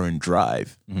car and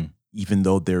drive, even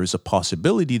though there is a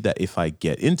possibility that if I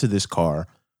get into this car,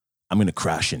 I'm going to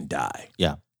crash and die.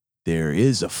 Yeah. There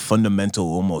is a fundamental,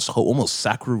 almost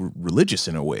sacrilegious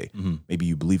in a way. Mm-hmm. Maybe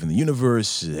you believe in the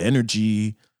universe,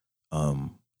 energy, the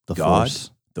God,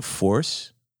 force. The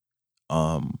force,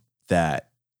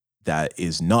 that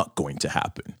is not going to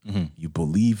happen. Mm-hmm. You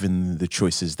believe in the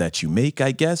choices that you make,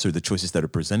 I guess, or the choices that are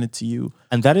presented to you.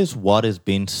 And that is what is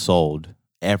being sold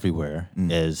everywhere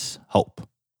is hope.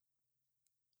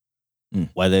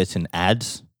 Whether it's in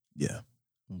ads. Yeah.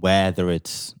 Whether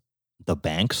it's the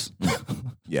banks.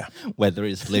 Yeah. Whether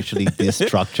it's literally these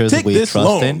structures Take we this trust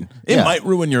loan. in. It might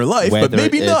ruin your life, Whether but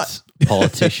maybe not.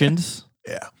 Politicians.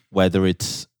 Yeah. Whether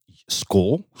it's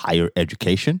school, higher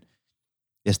education.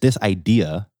 It's this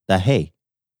idea that, hey,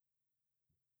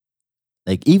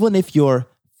 like even if you're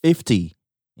 50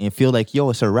 and feel like, yo,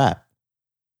 it's a wrap.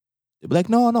 They'll be like,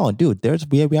 no, dude,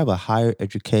 we have a higher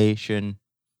education,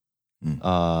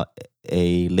 a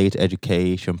late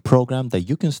education program that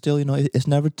you can still, it's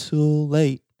never too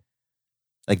late.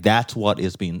 Like that's what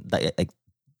is being, like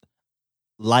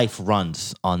life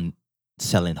runs on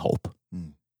selling hope.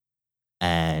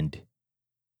 And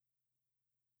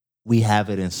we have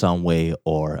it in some way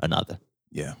or another.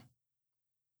 Yeah.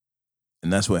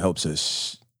 And that's what helps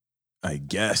us, I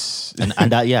guess.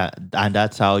 and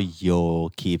that's how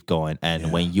you'll keep going.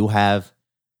 And when you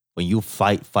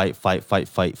fight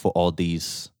for all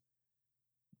these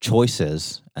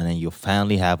choices, and then you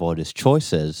finally have all these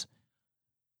choices,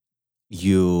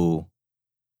 you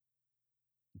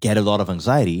get a lot of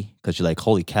anxiety because you're like,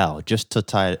 holy cow, just to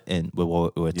tie it in with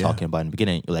what we were talking about in the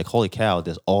beginning, you're like, holy cow,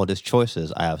 there's all these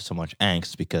choices. I have so much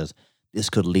angst because this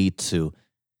could lead to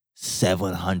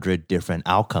 700 different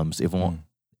outcomes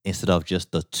instead of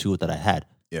just the 2 that I had.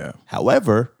 Yeah.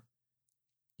 However,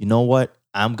 you know what?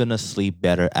 I'm going to sleep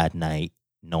better at night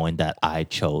knowing that I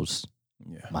chose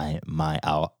my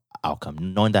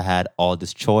outcome, knowing that I had all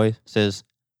these choices,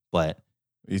 but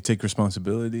you take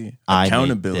responsibility,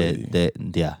 accountability.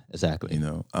 Yeah, exactly.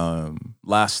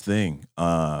 Last thing,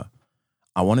 I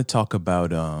want to talk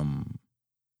about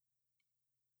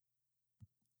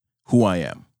who I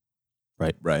am.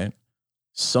 Right.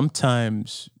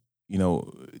 Sometimes,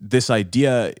 this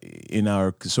idea in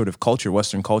our sort of culture,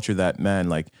 Western culture, that man,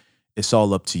 like it's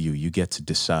all up to you. You get to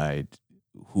decide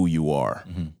who you are.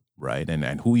 Mm-hmm. Right.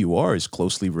 And who you are is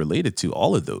closely related to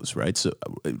all of those. Right. So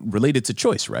related to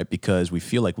choice. Right. Because we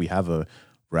feel like we have a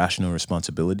rational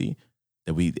responsibility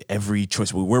that every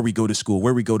choice, where we go to school,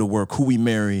 where we go to work, who we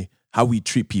marry, how we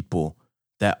treat people,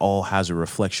 that all has a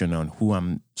reflection on who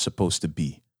I'm supposed to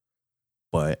be.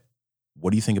 But what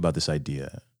do you think about this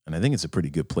idea? And I think it's a pretty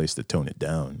good place to tone it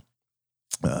down.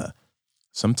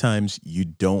 Sometimes you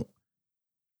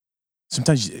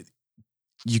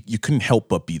couldn't help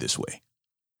but be this way.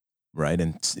 Right.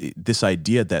 And this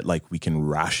idea that like we can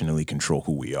rationally control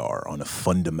who we are on a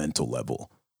fundamental level.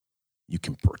 You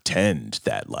can pretend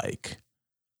that like,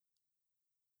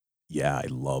 I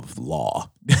love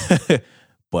law,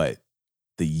 but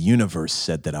the universe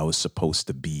said that I was supposed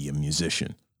to be a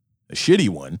musician, a shitty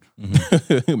one,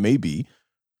 maybe,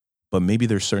 but maybe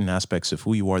there's certain aspects of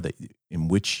who you are in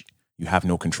which you have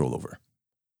no control over.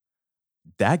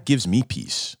 That gives me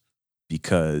peace.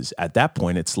 because at that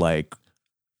point it's like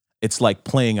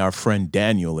playing our friend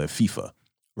Daniel at FIFA.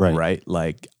 Right?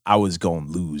 Like, I was going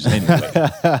to lose anyway.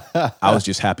 I was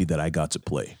just happy that I got to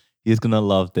play. He's going to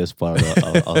love this part of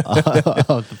the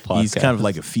podcast. He's kind of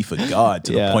like a FIFA god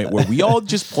to the point where we all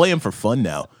just play him for fun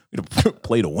now. We don't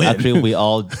play to win. Actually, we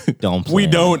all don't play. We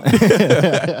don't.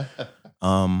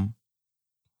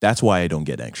 That's why I don't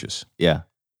get anxious. Yeah.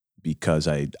 Because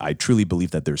I truly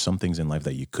believe that there's some things in life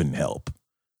that you couldn't help.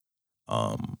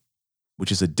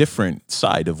 Which is a different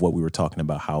side of what we were talking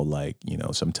about, how, like, you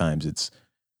know, sometimes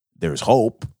there's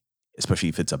hope, especially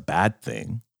if it's a bad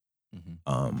thing.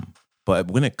 Mm-hmm.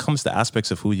 But when it comes to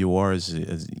aspects of who you are as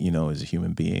you know, as a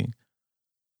human being,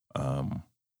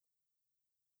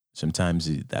 sometimes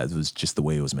that was just the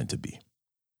way it was meant to be.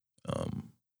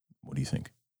 What do you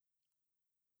think?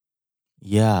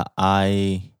 Yeah,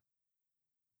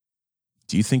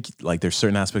 do you think, like, there's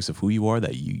certain aspects of who you are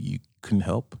that you couldn't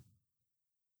help?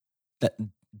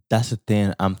 That's the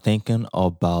thing. I'm thinking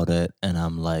about it, and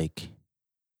I'm like,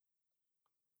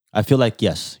 I feel like,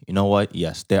 yes, you know what?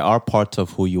 Yes, there are parts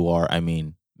of who you are. I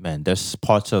mean, man, there's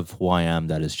parts of who I am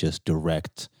that is just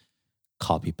direct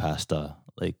copy pasta,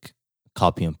 like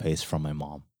copy and paste from my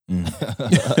mom.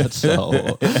 So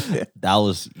that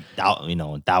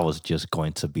was just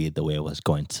going to be the way it was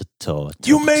going to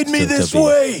you made me this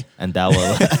way, and that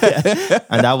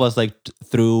was like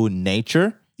through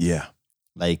nature,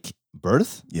 like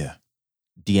birth,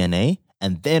 DNA,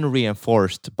 and then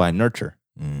reinforced by nurture.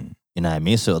 You know what I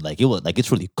mean? So like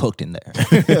it's really cooked in there.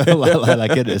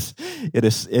 Like it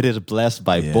is blessed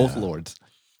by both lords.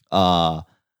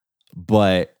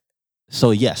 But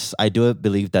so yes, I do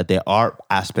believe that there are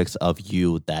aspects of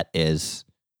you that is,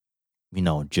 you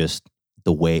know, just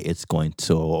the way it's going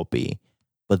to be.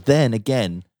 But then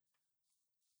again,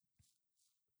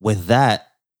 with that,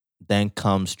 then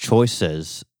comes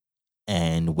choices.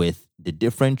 And with the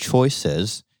different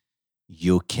choices,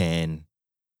 you can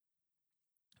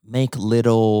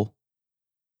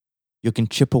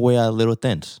chip away at little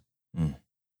things.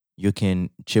 You can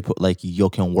you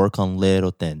can work on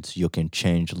little things. You can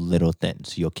change little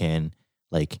things. You can,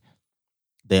 like,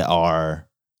 and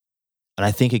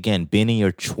I think, again, being in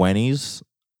your 20s,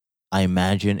 I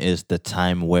imagine, is the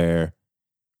time where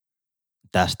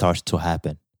that starts to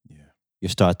happen. You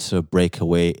start to break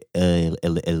away a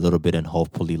little bit and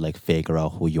hopefully, like, figure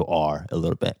out who you are a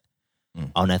little bit.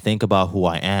 When I think about who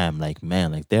I am, like,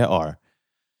 man, like, there are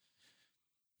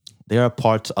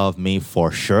parts of me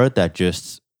for sure that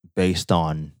just based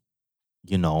on,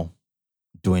 you know,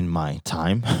 doing my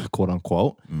time, quote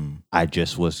unquote, I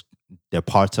just was, there are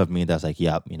parts of me that's like,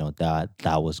 yeah, you know, that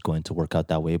was going to work out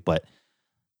that way. But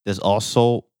there's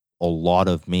also a lot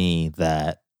of me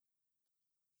that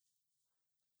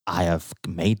I have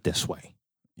made this way.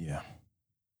 Yeah.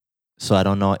 So I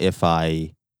don't know if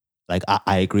I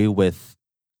agree with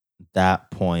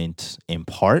that point in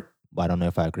part, but I don't know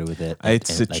if I agree with it.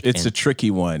 It's a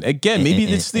tricky one. Again, maybe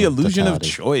it's the illusion of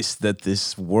choice that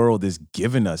this world is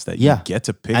giving us, that you get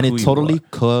to pick. And who it totally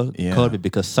could Yeah. be,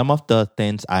 because some of the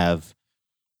things I have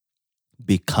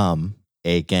become,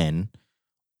 again,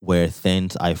 were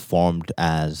things I formed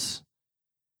as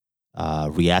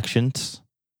reactions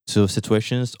to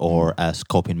situations or as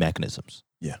coping mechanisms.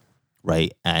 Yeah.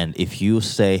 Right. And if you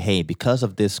say, hey, because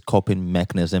of this coping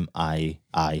mechanism I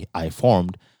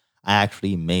formed, I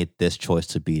actually made this choice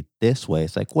to be this way.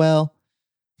 It's like, well,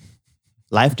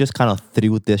 life just kind of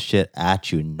threw this shit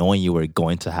at you, knowing you were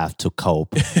going to have to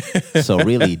cope. So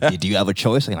really, did you have a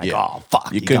choice? And like, oh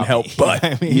fuck, you couldn't help but,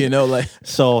 I mean? You know, like.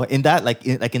 So in that,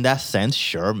 in that sense,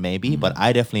 sure, maybe, but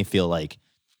I definitely feel like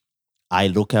I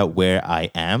look at where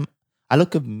I am. I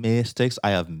look at mistakes I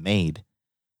have made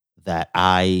that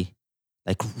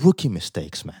like rookie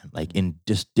mistakes, man, like in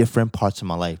just different parts of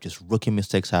my life, just rookie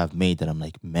mistakes I've made that I'm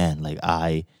like, man, like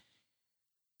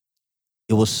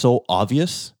it was so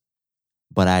obvious,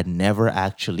 but I'd never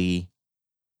actually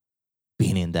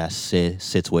been in that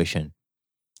situation.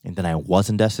 And then I was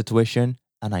in that situation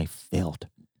and I failed.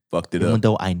 Fucked it up. Even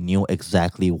though I knew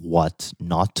exactly what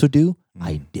not to do,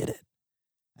 I did it.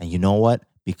 And you know what?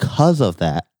 Because of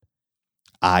that,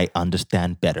 I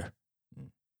understand better.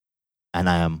 And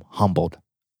I am humbled.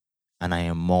 And I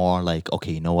am more like,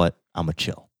 okay, you know what? I'm going to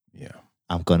chill. Yeah.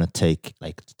 I'm going to take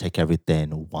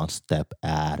everything one step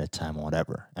at a time or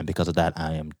whatever. And because of that,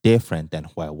 I am different than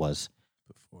who I was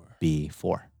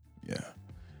before. Yeah.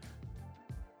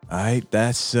 I got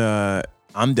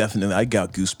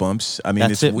goosebumps. I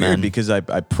mean, it's weird, man, because I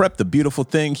prepped the beautiful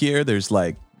thing here. There's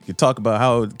like, you could talk about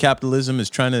how capitalism is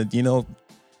trying to, you know,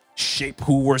 shape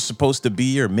who we're supposed to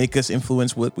be or make us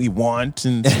influence what we want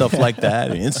and stuff like that,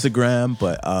 and Instagram.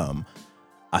 But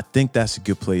I think that's a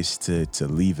good place to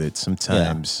leave it.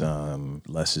 Sometimes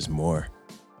less is more.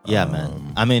 Yeah,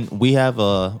 man. I mean,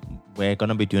 we're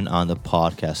gonna be doing on the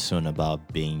podcast soon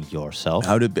about being yourself.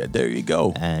 There you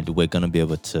go. And we're gonna be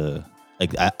able to,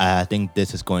 like, I think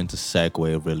this is going to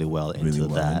segue really well into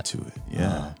that. Into it.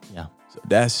 Yeah. Yeah. So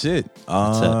that's it.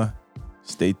 That's it.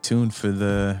 Stay tuned for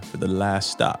the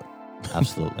last stop.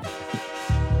 Absolutely.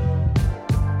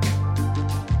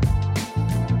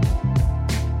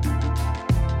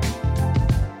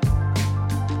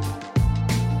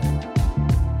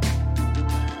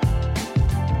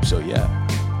 So yeah,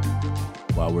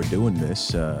 while we're doing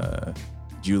this,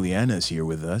 Juliana's here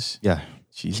with us. Yeah.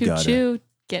 She's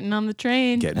getting on the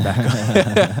train. Getting back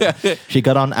on. She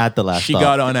got on at the last She stop.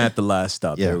 got on at the last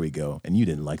stop. Yeah. There we go. And you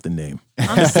didn't like the name.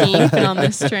 I'm sleeping on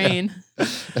this train.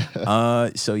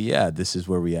 So yeah, this is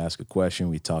where we ask a question,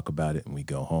 we talk about it, and we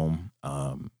go home.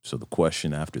 So the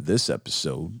question after this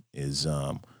episode is,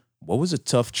 what was a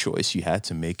tough choice you had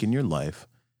to make in your life?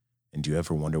 And do you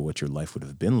ever wonder what your life would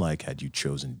have been like had you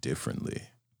chosen differently?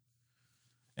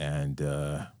 And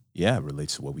yeah, it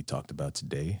relates to what we talked about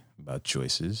today, about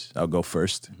choices. I'll go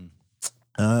first.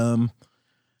 Mm-hmm.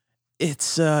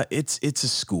 It's a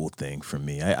school thing for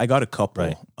me. I got a couple,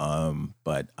 right.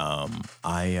 But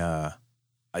I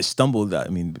stumbled. I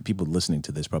mean, people listening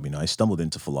to this probably know I stumbled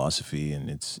into philosophy, and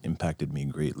it's impacted me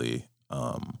greatly.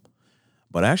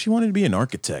 But I actually wanted to be an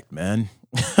architect, man.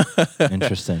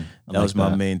 Interesting. That was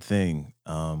my main thing.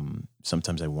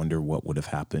 Sometimes I wonder what would have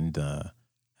happened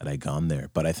had I gone there.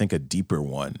 But I think a deeper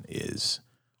one is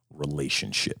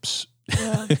relationships.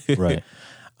 Yeah. Right.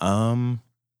 And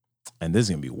this is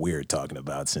gonna be weird talking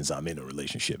about since I'm in a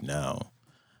relationship now.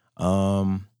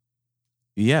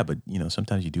 Yeah, but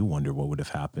sometimes you do wonder what would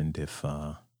have happened if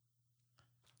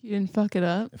You didn't fuck it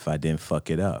up. if I didn't fuck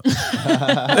it up.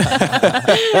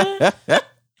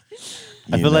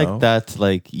 I feel like that's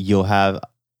like you'll have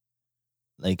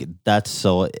like that's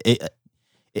so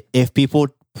if people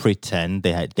pretend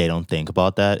they don't think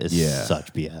about that, it's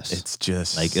such BS. It's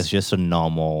just like it's just a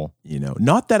normal,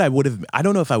 not that I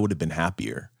don't know if I would have been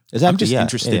happier. Exactly, I'm just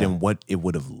interested in what it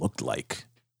would have looked like,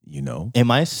 In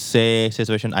my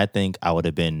situation, I think I would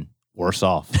have been worse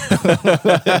off.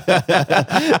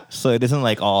 So it isn't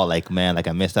like, oh, like, man, like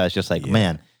I missed out. It's just like,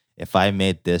 man, if I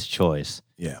made this choice,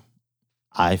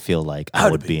 I feel like I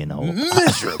would be in a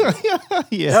miserable.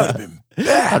 Yeah. That would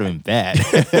have been bad.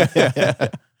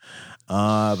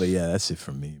 But yeah, that's it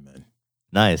for me, man.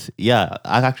 Nice. Yeah.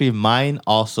 Mine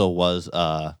also was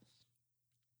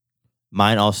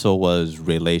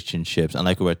relationships. And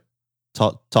like we were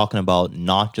talking about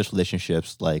not just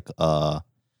relationships like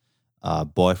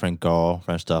boyfriend,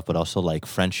 girlfriend stuff, but also like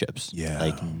friendships. Yeah.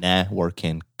 Like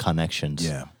networking connections.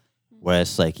 Yeah. Where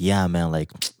it's like, yeah, man,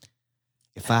 like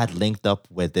if I had linked up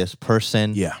with this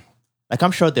person. Yeah. Like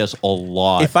I'm sure there's a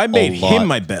lot. If I made him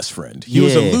my best friend, he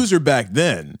was a loser back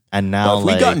then. And now if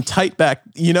we gotten tight back,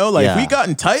 if we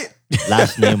gotten tight.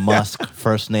 Last name Musk,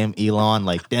 first name Elon.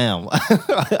 Like, damn.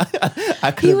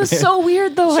 He was so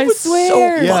weird, though. I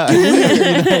swear. So fucking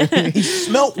weird. He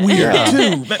smelt weird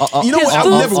too. I've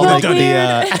never smelled done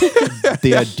weird.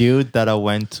 The dude that I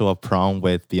went to a prom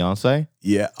with Beyonce.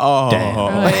 Yeah. Oh,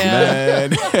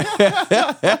 man.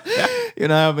 You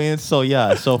know what I mean? So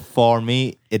yeah. So for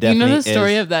me, it definitely. You know the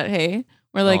story of that? Hey,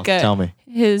 where like tell me.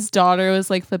 His daughter was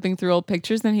like flipping through old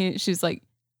pictures, and she's like,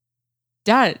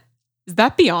 "Dad, is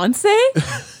that Beyonce?"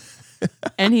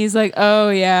 And he's like, "Oh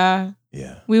yeah,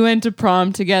 we went to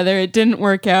prom together. It didn't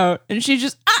work out." And she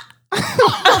just, she's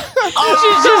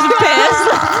just pissed.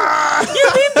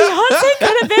 You mean Beyonce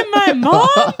could have been my mom?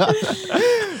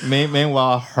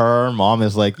 Meanwhile, her mom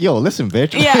is like, "Yo, listen,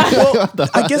 bitch." Yeah. Well,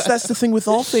 I guess that's the thing with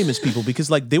all famous people, because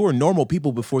like they were normal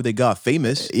people before they got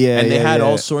famous. Yeah, and they had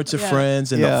all sorts of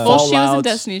friends and the fallouts. Well, she was in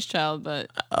Destiny's Child, but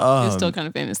she was still kind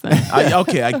of famous then.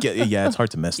 I get. Yeah, it's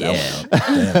hard to mess that one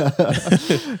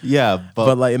up. Yeah,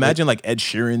 but like imagine like Ed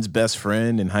Sheeran's best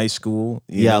friend in high school.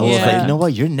 Like, you know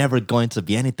what? You're never going to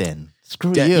be anything.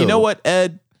 Screw you. You know what,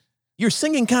 Ed? Your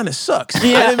singing kind of sucks.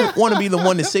 I didn't want to be the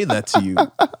one to say that to you,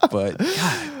 but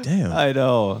god damn. I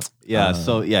know. Yeah.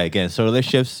 So again, so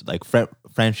relationships, like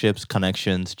friendships,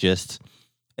 connections, just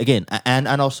again, and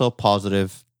also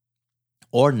positive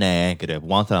or negative.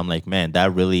 One thing I'm like, man,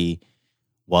 that really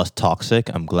was toxic.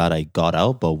 I'm glad I got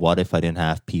out, but what if I didn't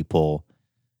have people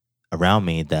around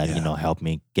me that helped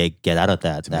me get out of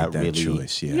that? That really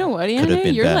choice. You know what,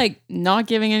 Anna? You're bad. like not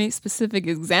giving any specific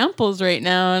examples right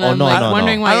now, and I'm no,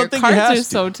 wondering why your think you cards have are to.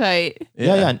 so tight.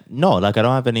 Yeah. No, like I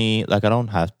don't have any. Like I don't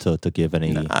have to give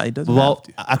any. Nah, it doesn't well, have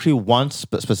to. actually, once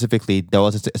specifically, there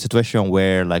was a situation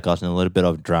where like I was in a little bit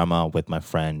of drama with my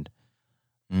friend,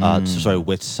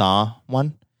 With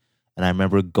someone. And I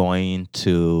remember going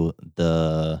to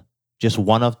just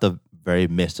one of the very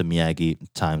Mr. Miyagi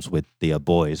times with the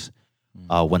boys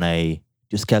when I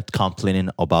just kept complaining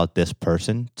about this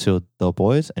person to the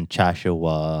boys. And Chasha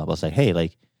was like, hey,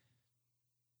 like,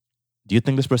 do you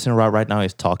think this person right now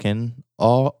is talking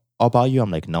all about you?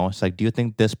 I'm like, no. It's like, do you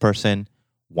think this person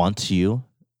wants you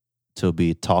to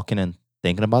be talking and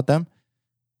thinking about them?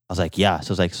 I was like, yeah.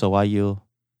 So it's like, so why are you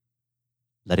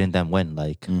letting them win?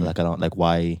 Like I don't, like,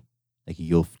 why, like,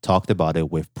 you've talked about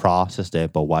it, we've processed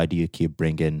it, but why do you keep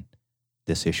bringing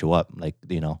this issue up? Like,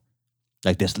 you know,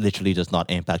 like, this literally does not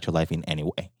impact your life in any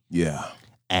way. Yeah.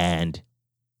 And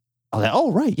I was like,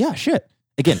 oh, right. Yeah, shit.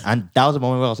 Again, and that was the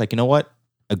moment where I was like, you know what?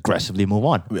 Aggressively move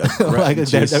on. Like,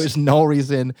 there is no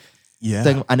reason.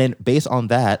 Yeah. And then based on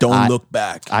that, don't look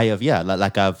back. I have,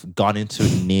 like I've gone into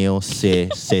new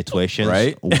situations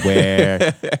right?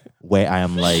 where I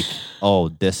am like, oh,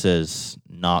 this is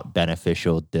not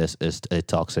beneficial. This is a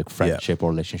toxic friendship or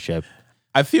relationship.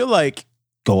 I feel like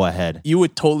go ahead. You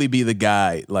would totally be the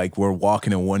guy, like, we're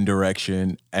walking in one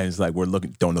direction and it's like,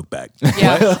 don't look back.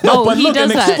 Yeah. No, but he look, does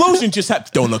an that. explosion just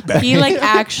happened. Don't look back. He, like,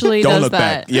 actually don't does look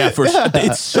that. back. Yeah, for sure.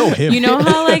 It's so him. You know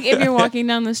how, like, if you're walking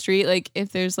down the street, like,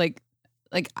 if there's, like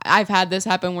I've had this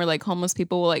happen where, like, homeless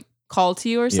people will, like, call to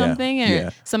you or something,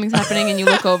 or something's happening and you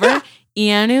look over.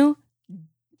 Ianu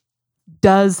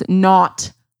does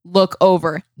not look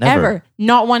over. Never. Ever.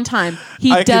 Not one time.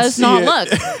 He does not look.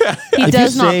 He if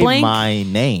does you not say blink. my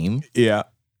name,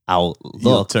 I'll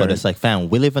look. But it's like, fam,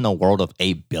 we live in a world of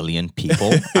 8 billion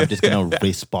people. I'm just going to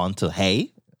respond to,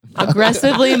 hey.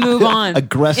 Aggressively move on.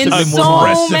 Aggressively in move so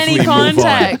on. many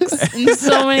contexts. In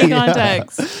so many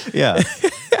contexts. Yeah.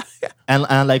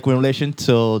 And like, in relation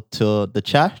to the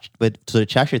chat, but to the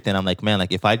Cheshire thing, I'm like, man,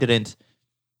 like, if I didn't,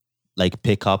 like,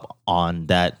 pick up on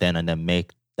that then and then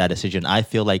make that decision, I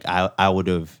feel like I would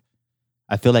have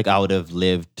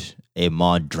lived a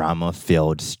more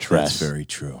drama-filled, stress. That's very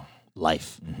true.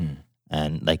 Life.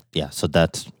 And, like, yeah, so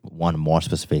that's one more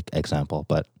specific example,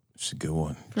 but it's a good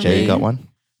one. Jay, you got one?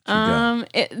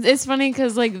 It's funny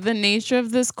because, like, the nature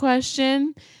of this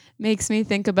question makes me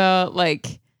think about,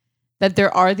 like, that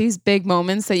there are these big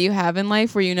moments that you have in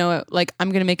life where you know, like, I'm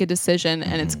going to make a decision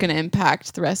and it's going to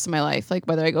impact the rest of my life, like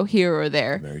whether I go here or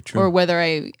there. Very true. Or whether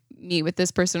I meet with this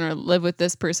person or live with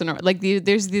this person, or like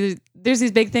there's these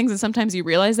big things, and sometimes you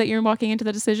realize that you're walking into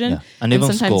the decision, and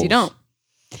sometimes schools. you don't.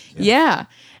 Yeah.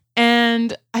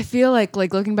 And I feel like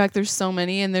looking back, there's so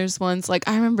many, and there's ones like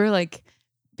I remember, like,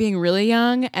 being really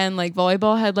young and, like,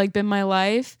 volleyball had, like, been my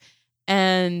life,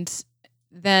 and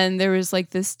then there was,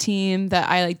 like, this team that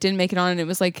I, like, didn't make it on, and it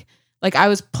was like I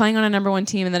was playing on a number 1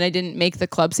 team, and then I didn't make the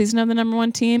club season of the number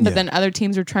 1 team, but then other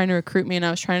teams were trying to recruit me, and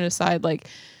I was trying to decide, like,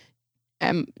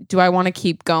 do I want to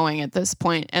keep going at this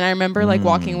point? And I remember, like,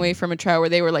 walking away from a trial where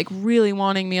they were, like, really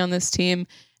wanting me on this team,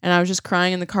 and I was just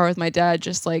crying in the car with my dad,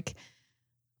 just like,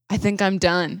 I think I'm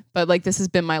done, but, like, this has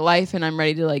been my life, and I'm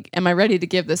ready to, like, am I ready to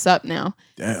give this up now?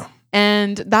 Damn.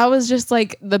 And that was just,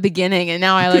 like, the beginning, and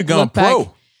now I, like, look pro.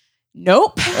 back.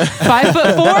 Nope.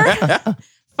 5'4"?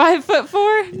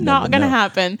 5'4"? Not gonna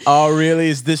happen. Oh, really?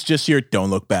 Is this just your don't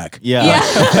look back? Yeah.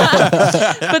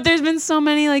 But there's been so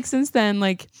many, like, since then,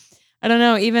 like, I don't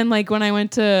know, even, like, when I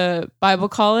went to Bible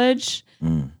college,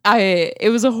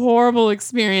 it was a horrible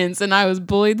experience, and I was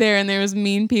bullied there, and there was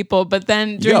mean people. But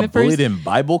then during you got bullied in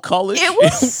Bible college? it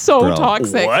was so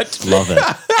toxic. What? Love it.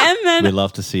 And then We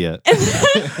love to see it.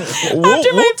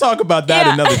 We'll talk about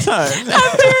that another time.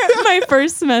 After my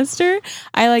first semester,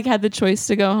 I, like, had the choice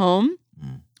to go home,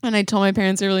 and I told my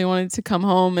parents I really wanted to come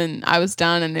home, and I was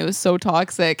done, and it was so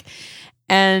toxic,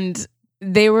 and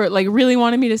they were, like, really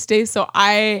wanted me to stay, so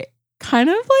I kind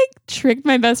of, like, tricked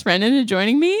my best friend into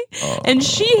joining me, and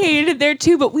she hated it there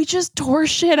too, but we just tore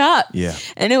shit up. Yeah.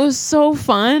 And it was so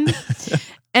fun.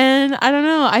 And I don't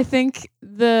know, I think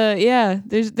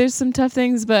there's some tough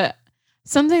things, but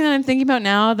something that I'm thinking about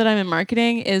now that I'm in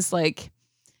marketing is, like,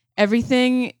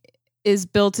 everything is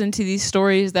built into these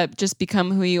stories that just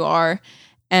become who you are.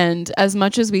 And as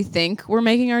much as we think we're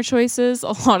making our choices,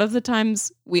 a lot of the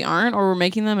times we aren't, or we're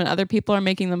making them and other people are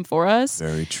making them for us.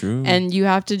 Very true. And you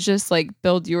have to just, like,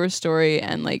 build your story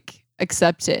and, like,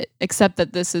 accept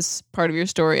that this is part of your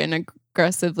story, and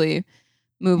aggressively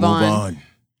move on.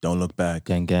 Don't look back.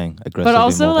 Gang. Aggressively But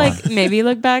also, move like, on. maybe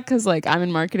look back, because, like, I'm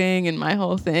in marketing and my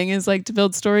whole thing is, like, to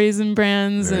build stories and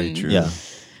brands. Very and true.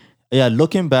 Yeah.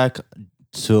 Looking back,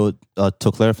 to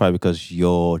clarify, because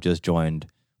you just joined,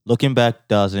 looking back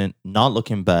not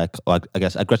looking back, or I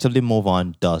guess aggressively move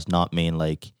on does not mean,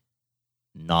 like,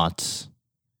 not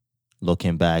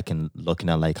looking back and looking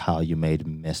at like how you made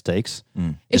mistakes.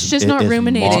 It's just not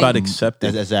ruminating. It's about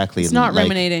accepting. Exactly. It's not like,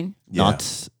 ruminating.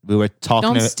 We were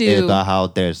talking about how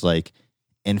there's like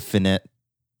infinite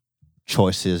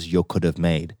choices you could have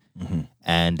made,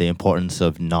 and the importance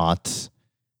of not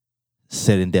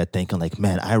sitting there thinking like,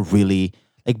 man, I really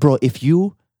like, bro.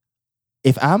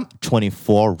 If I'm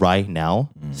 24 right now,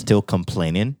 still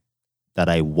complaining that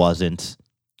I wasn't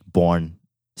born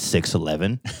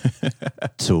 6'11"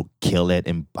 to kill it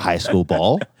in high school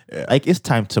ball, like it's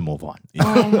time to move on.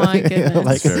 Oh my goodness!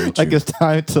 like it's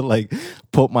time to like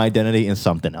put my identity in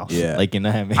something else. Yeah, like you know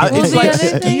what I mean. It's like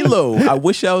Skilo. I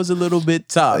wish I was a little bit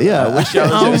top. Yeah, I wish I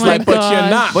was just like, but you're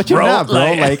not. But you're not,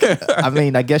 bro. Like, I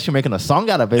mean, I guess you're making a song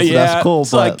out of it, so that's cool.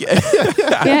 But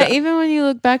yeah, even when you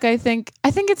look back, I think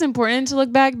it's important to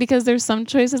look back because there's some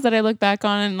choices that I look back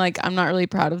on and like I'm not really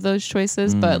proud of those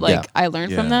choices, but like I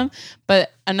learned from them.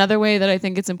 But another way that I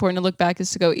think it's important to look back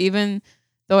is to go, even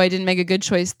though I didn't make a good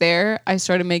choice there, I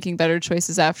started making better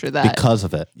choices after that. Because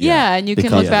of it. Yeah, and you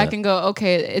can look back and go,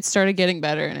 okay, it started getting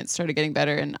better and it started getting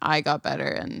better and I got better.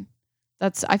 And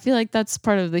I feel like that's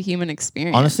part of the human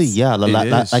experience. Honestly, yeah.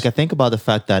 Like I think about the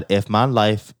fact that if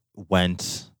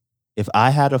I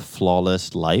had a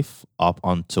flawless life up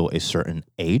until a certain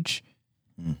age,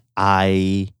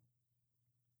 I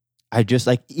just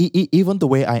like, even the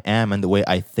way I am and the way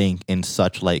I think in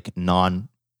such like non-black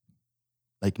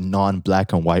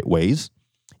and white ways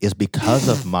is because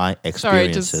of my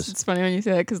experiences. Sorry, it's funny when you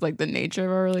say that because like the nature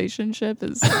of our relationship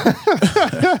is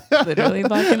literally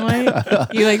black and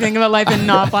white. You like think about life in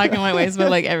not black and white ways, but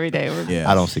like every day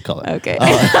I don't see color. Okay.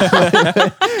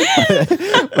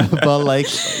 But like,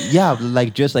 yeah,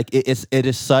 like just like it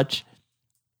is such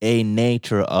a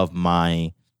nature of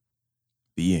my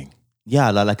being.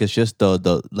 Yeah, like it's just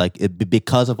the like it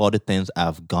because of all the things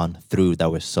I've gone through that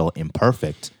were so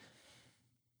imperfect.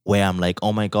 Where I'm like,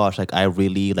 oh my gosh, like I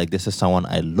really, like this is someone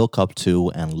I look up to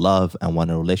and love and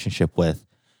want a relationship with,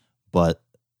 but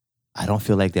I don't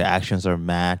feel like their actions are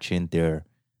matching their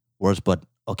words. But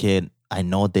okay, I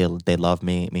know they love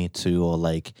me too, or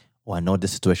like, I know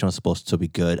this situation was supposed to be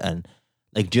good, and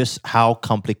like just how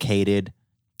complicated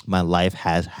my life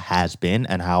has been,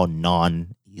 and how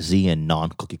non-easy and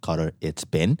non-cookie cutter it's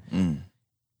been,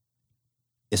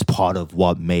 is part of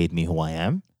what made me who I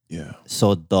am. Yeah.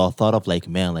 So the thought of like,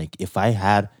 man, like if I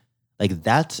had, like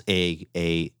that's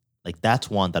that's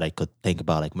one that I could think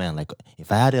about. Like, man, like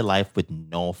if I had a life with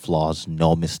no flaws,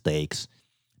 no mistakes,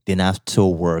 didn't have to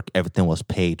work, everything was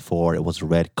paid for, it was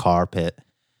red carpet.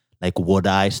 Like, would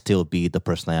I still be the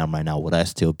person I am right now? Would I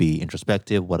still be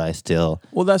introspective? Would I still?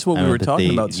 Well, that's what we were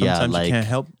talking about. Sometimes like, you can't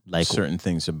help certain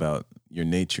things about your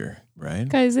nature, right?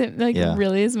 Guys, it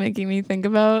really is making me think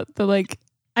about the like.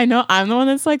 I know I'm the one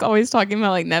that's like always talking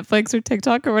about like Netflix or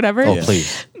TikTok or whatever. Oh,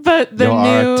 please. But the You're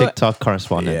our TikTok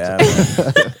correspondent. Yeah.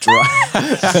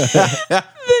 The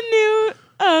new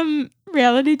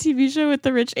reality TV show with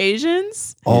the rich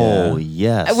Asians. Oh,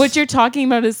 yes. What you're talking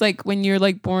about is like when you're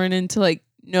like born into like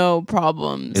no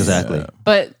problems. Exactly. Yeah.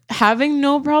 But having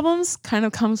no problems kind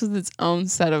of comes with its own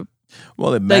set of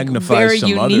Well, it magnifies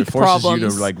some other, forces problems. you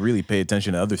to like really pay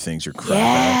attention to other things you're crap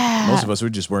Yeah. at. Most of us, we're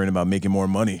just worrying about making more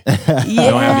money. You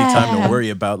don't have any time to worry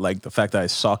about like the fact that I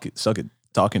suck at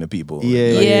talking to people.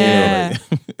 Yeah.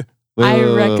 I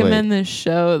Wait. recommend this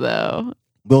show though.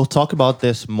 We'll talk about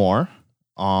this more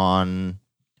on,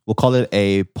 we'll call it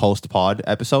a post-pod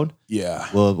episode. Yeah.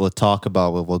 We'll talk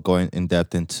about, we'll go in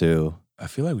depth into. I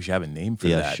feel like we should have a name for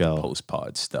that show.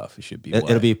 Post-pod stuff. It should be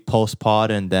It'll be post-pod,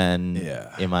 and then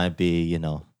it might be,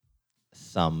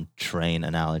 some train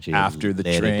analogy after the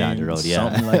later train, down the road.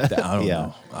 something like that.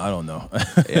 I don't know.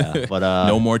 Yeah, but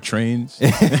no more trains.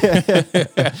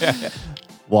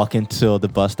 Walk into the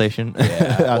bus station.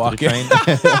 Yeah, after the train.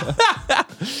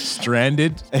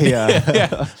 Stranded.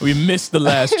 Yeah. We missed the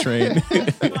last train.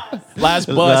 Last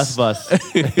bus.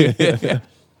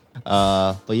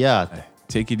 But yeah.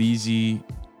 Take it easy.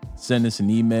 Send us an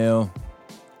email.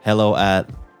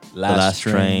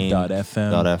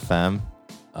 hello@thelasttrain.fm.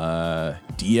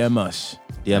 DM us.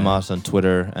 DM us on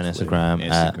Twitter and Instagram.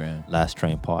 At Last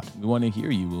Train Pod. We want to hear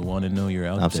you. We want to know you're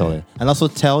out Absolutely. there. And also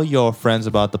tell your friends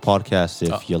about the podcast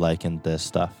if you're liking this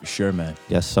stuff. For sure, man.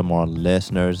 Get some more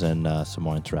listeners and some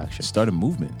more interaction. Start a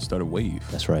movement. Start a wave.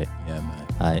 That's right. Yeah, man.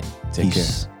 All right. Take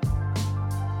Peace. care.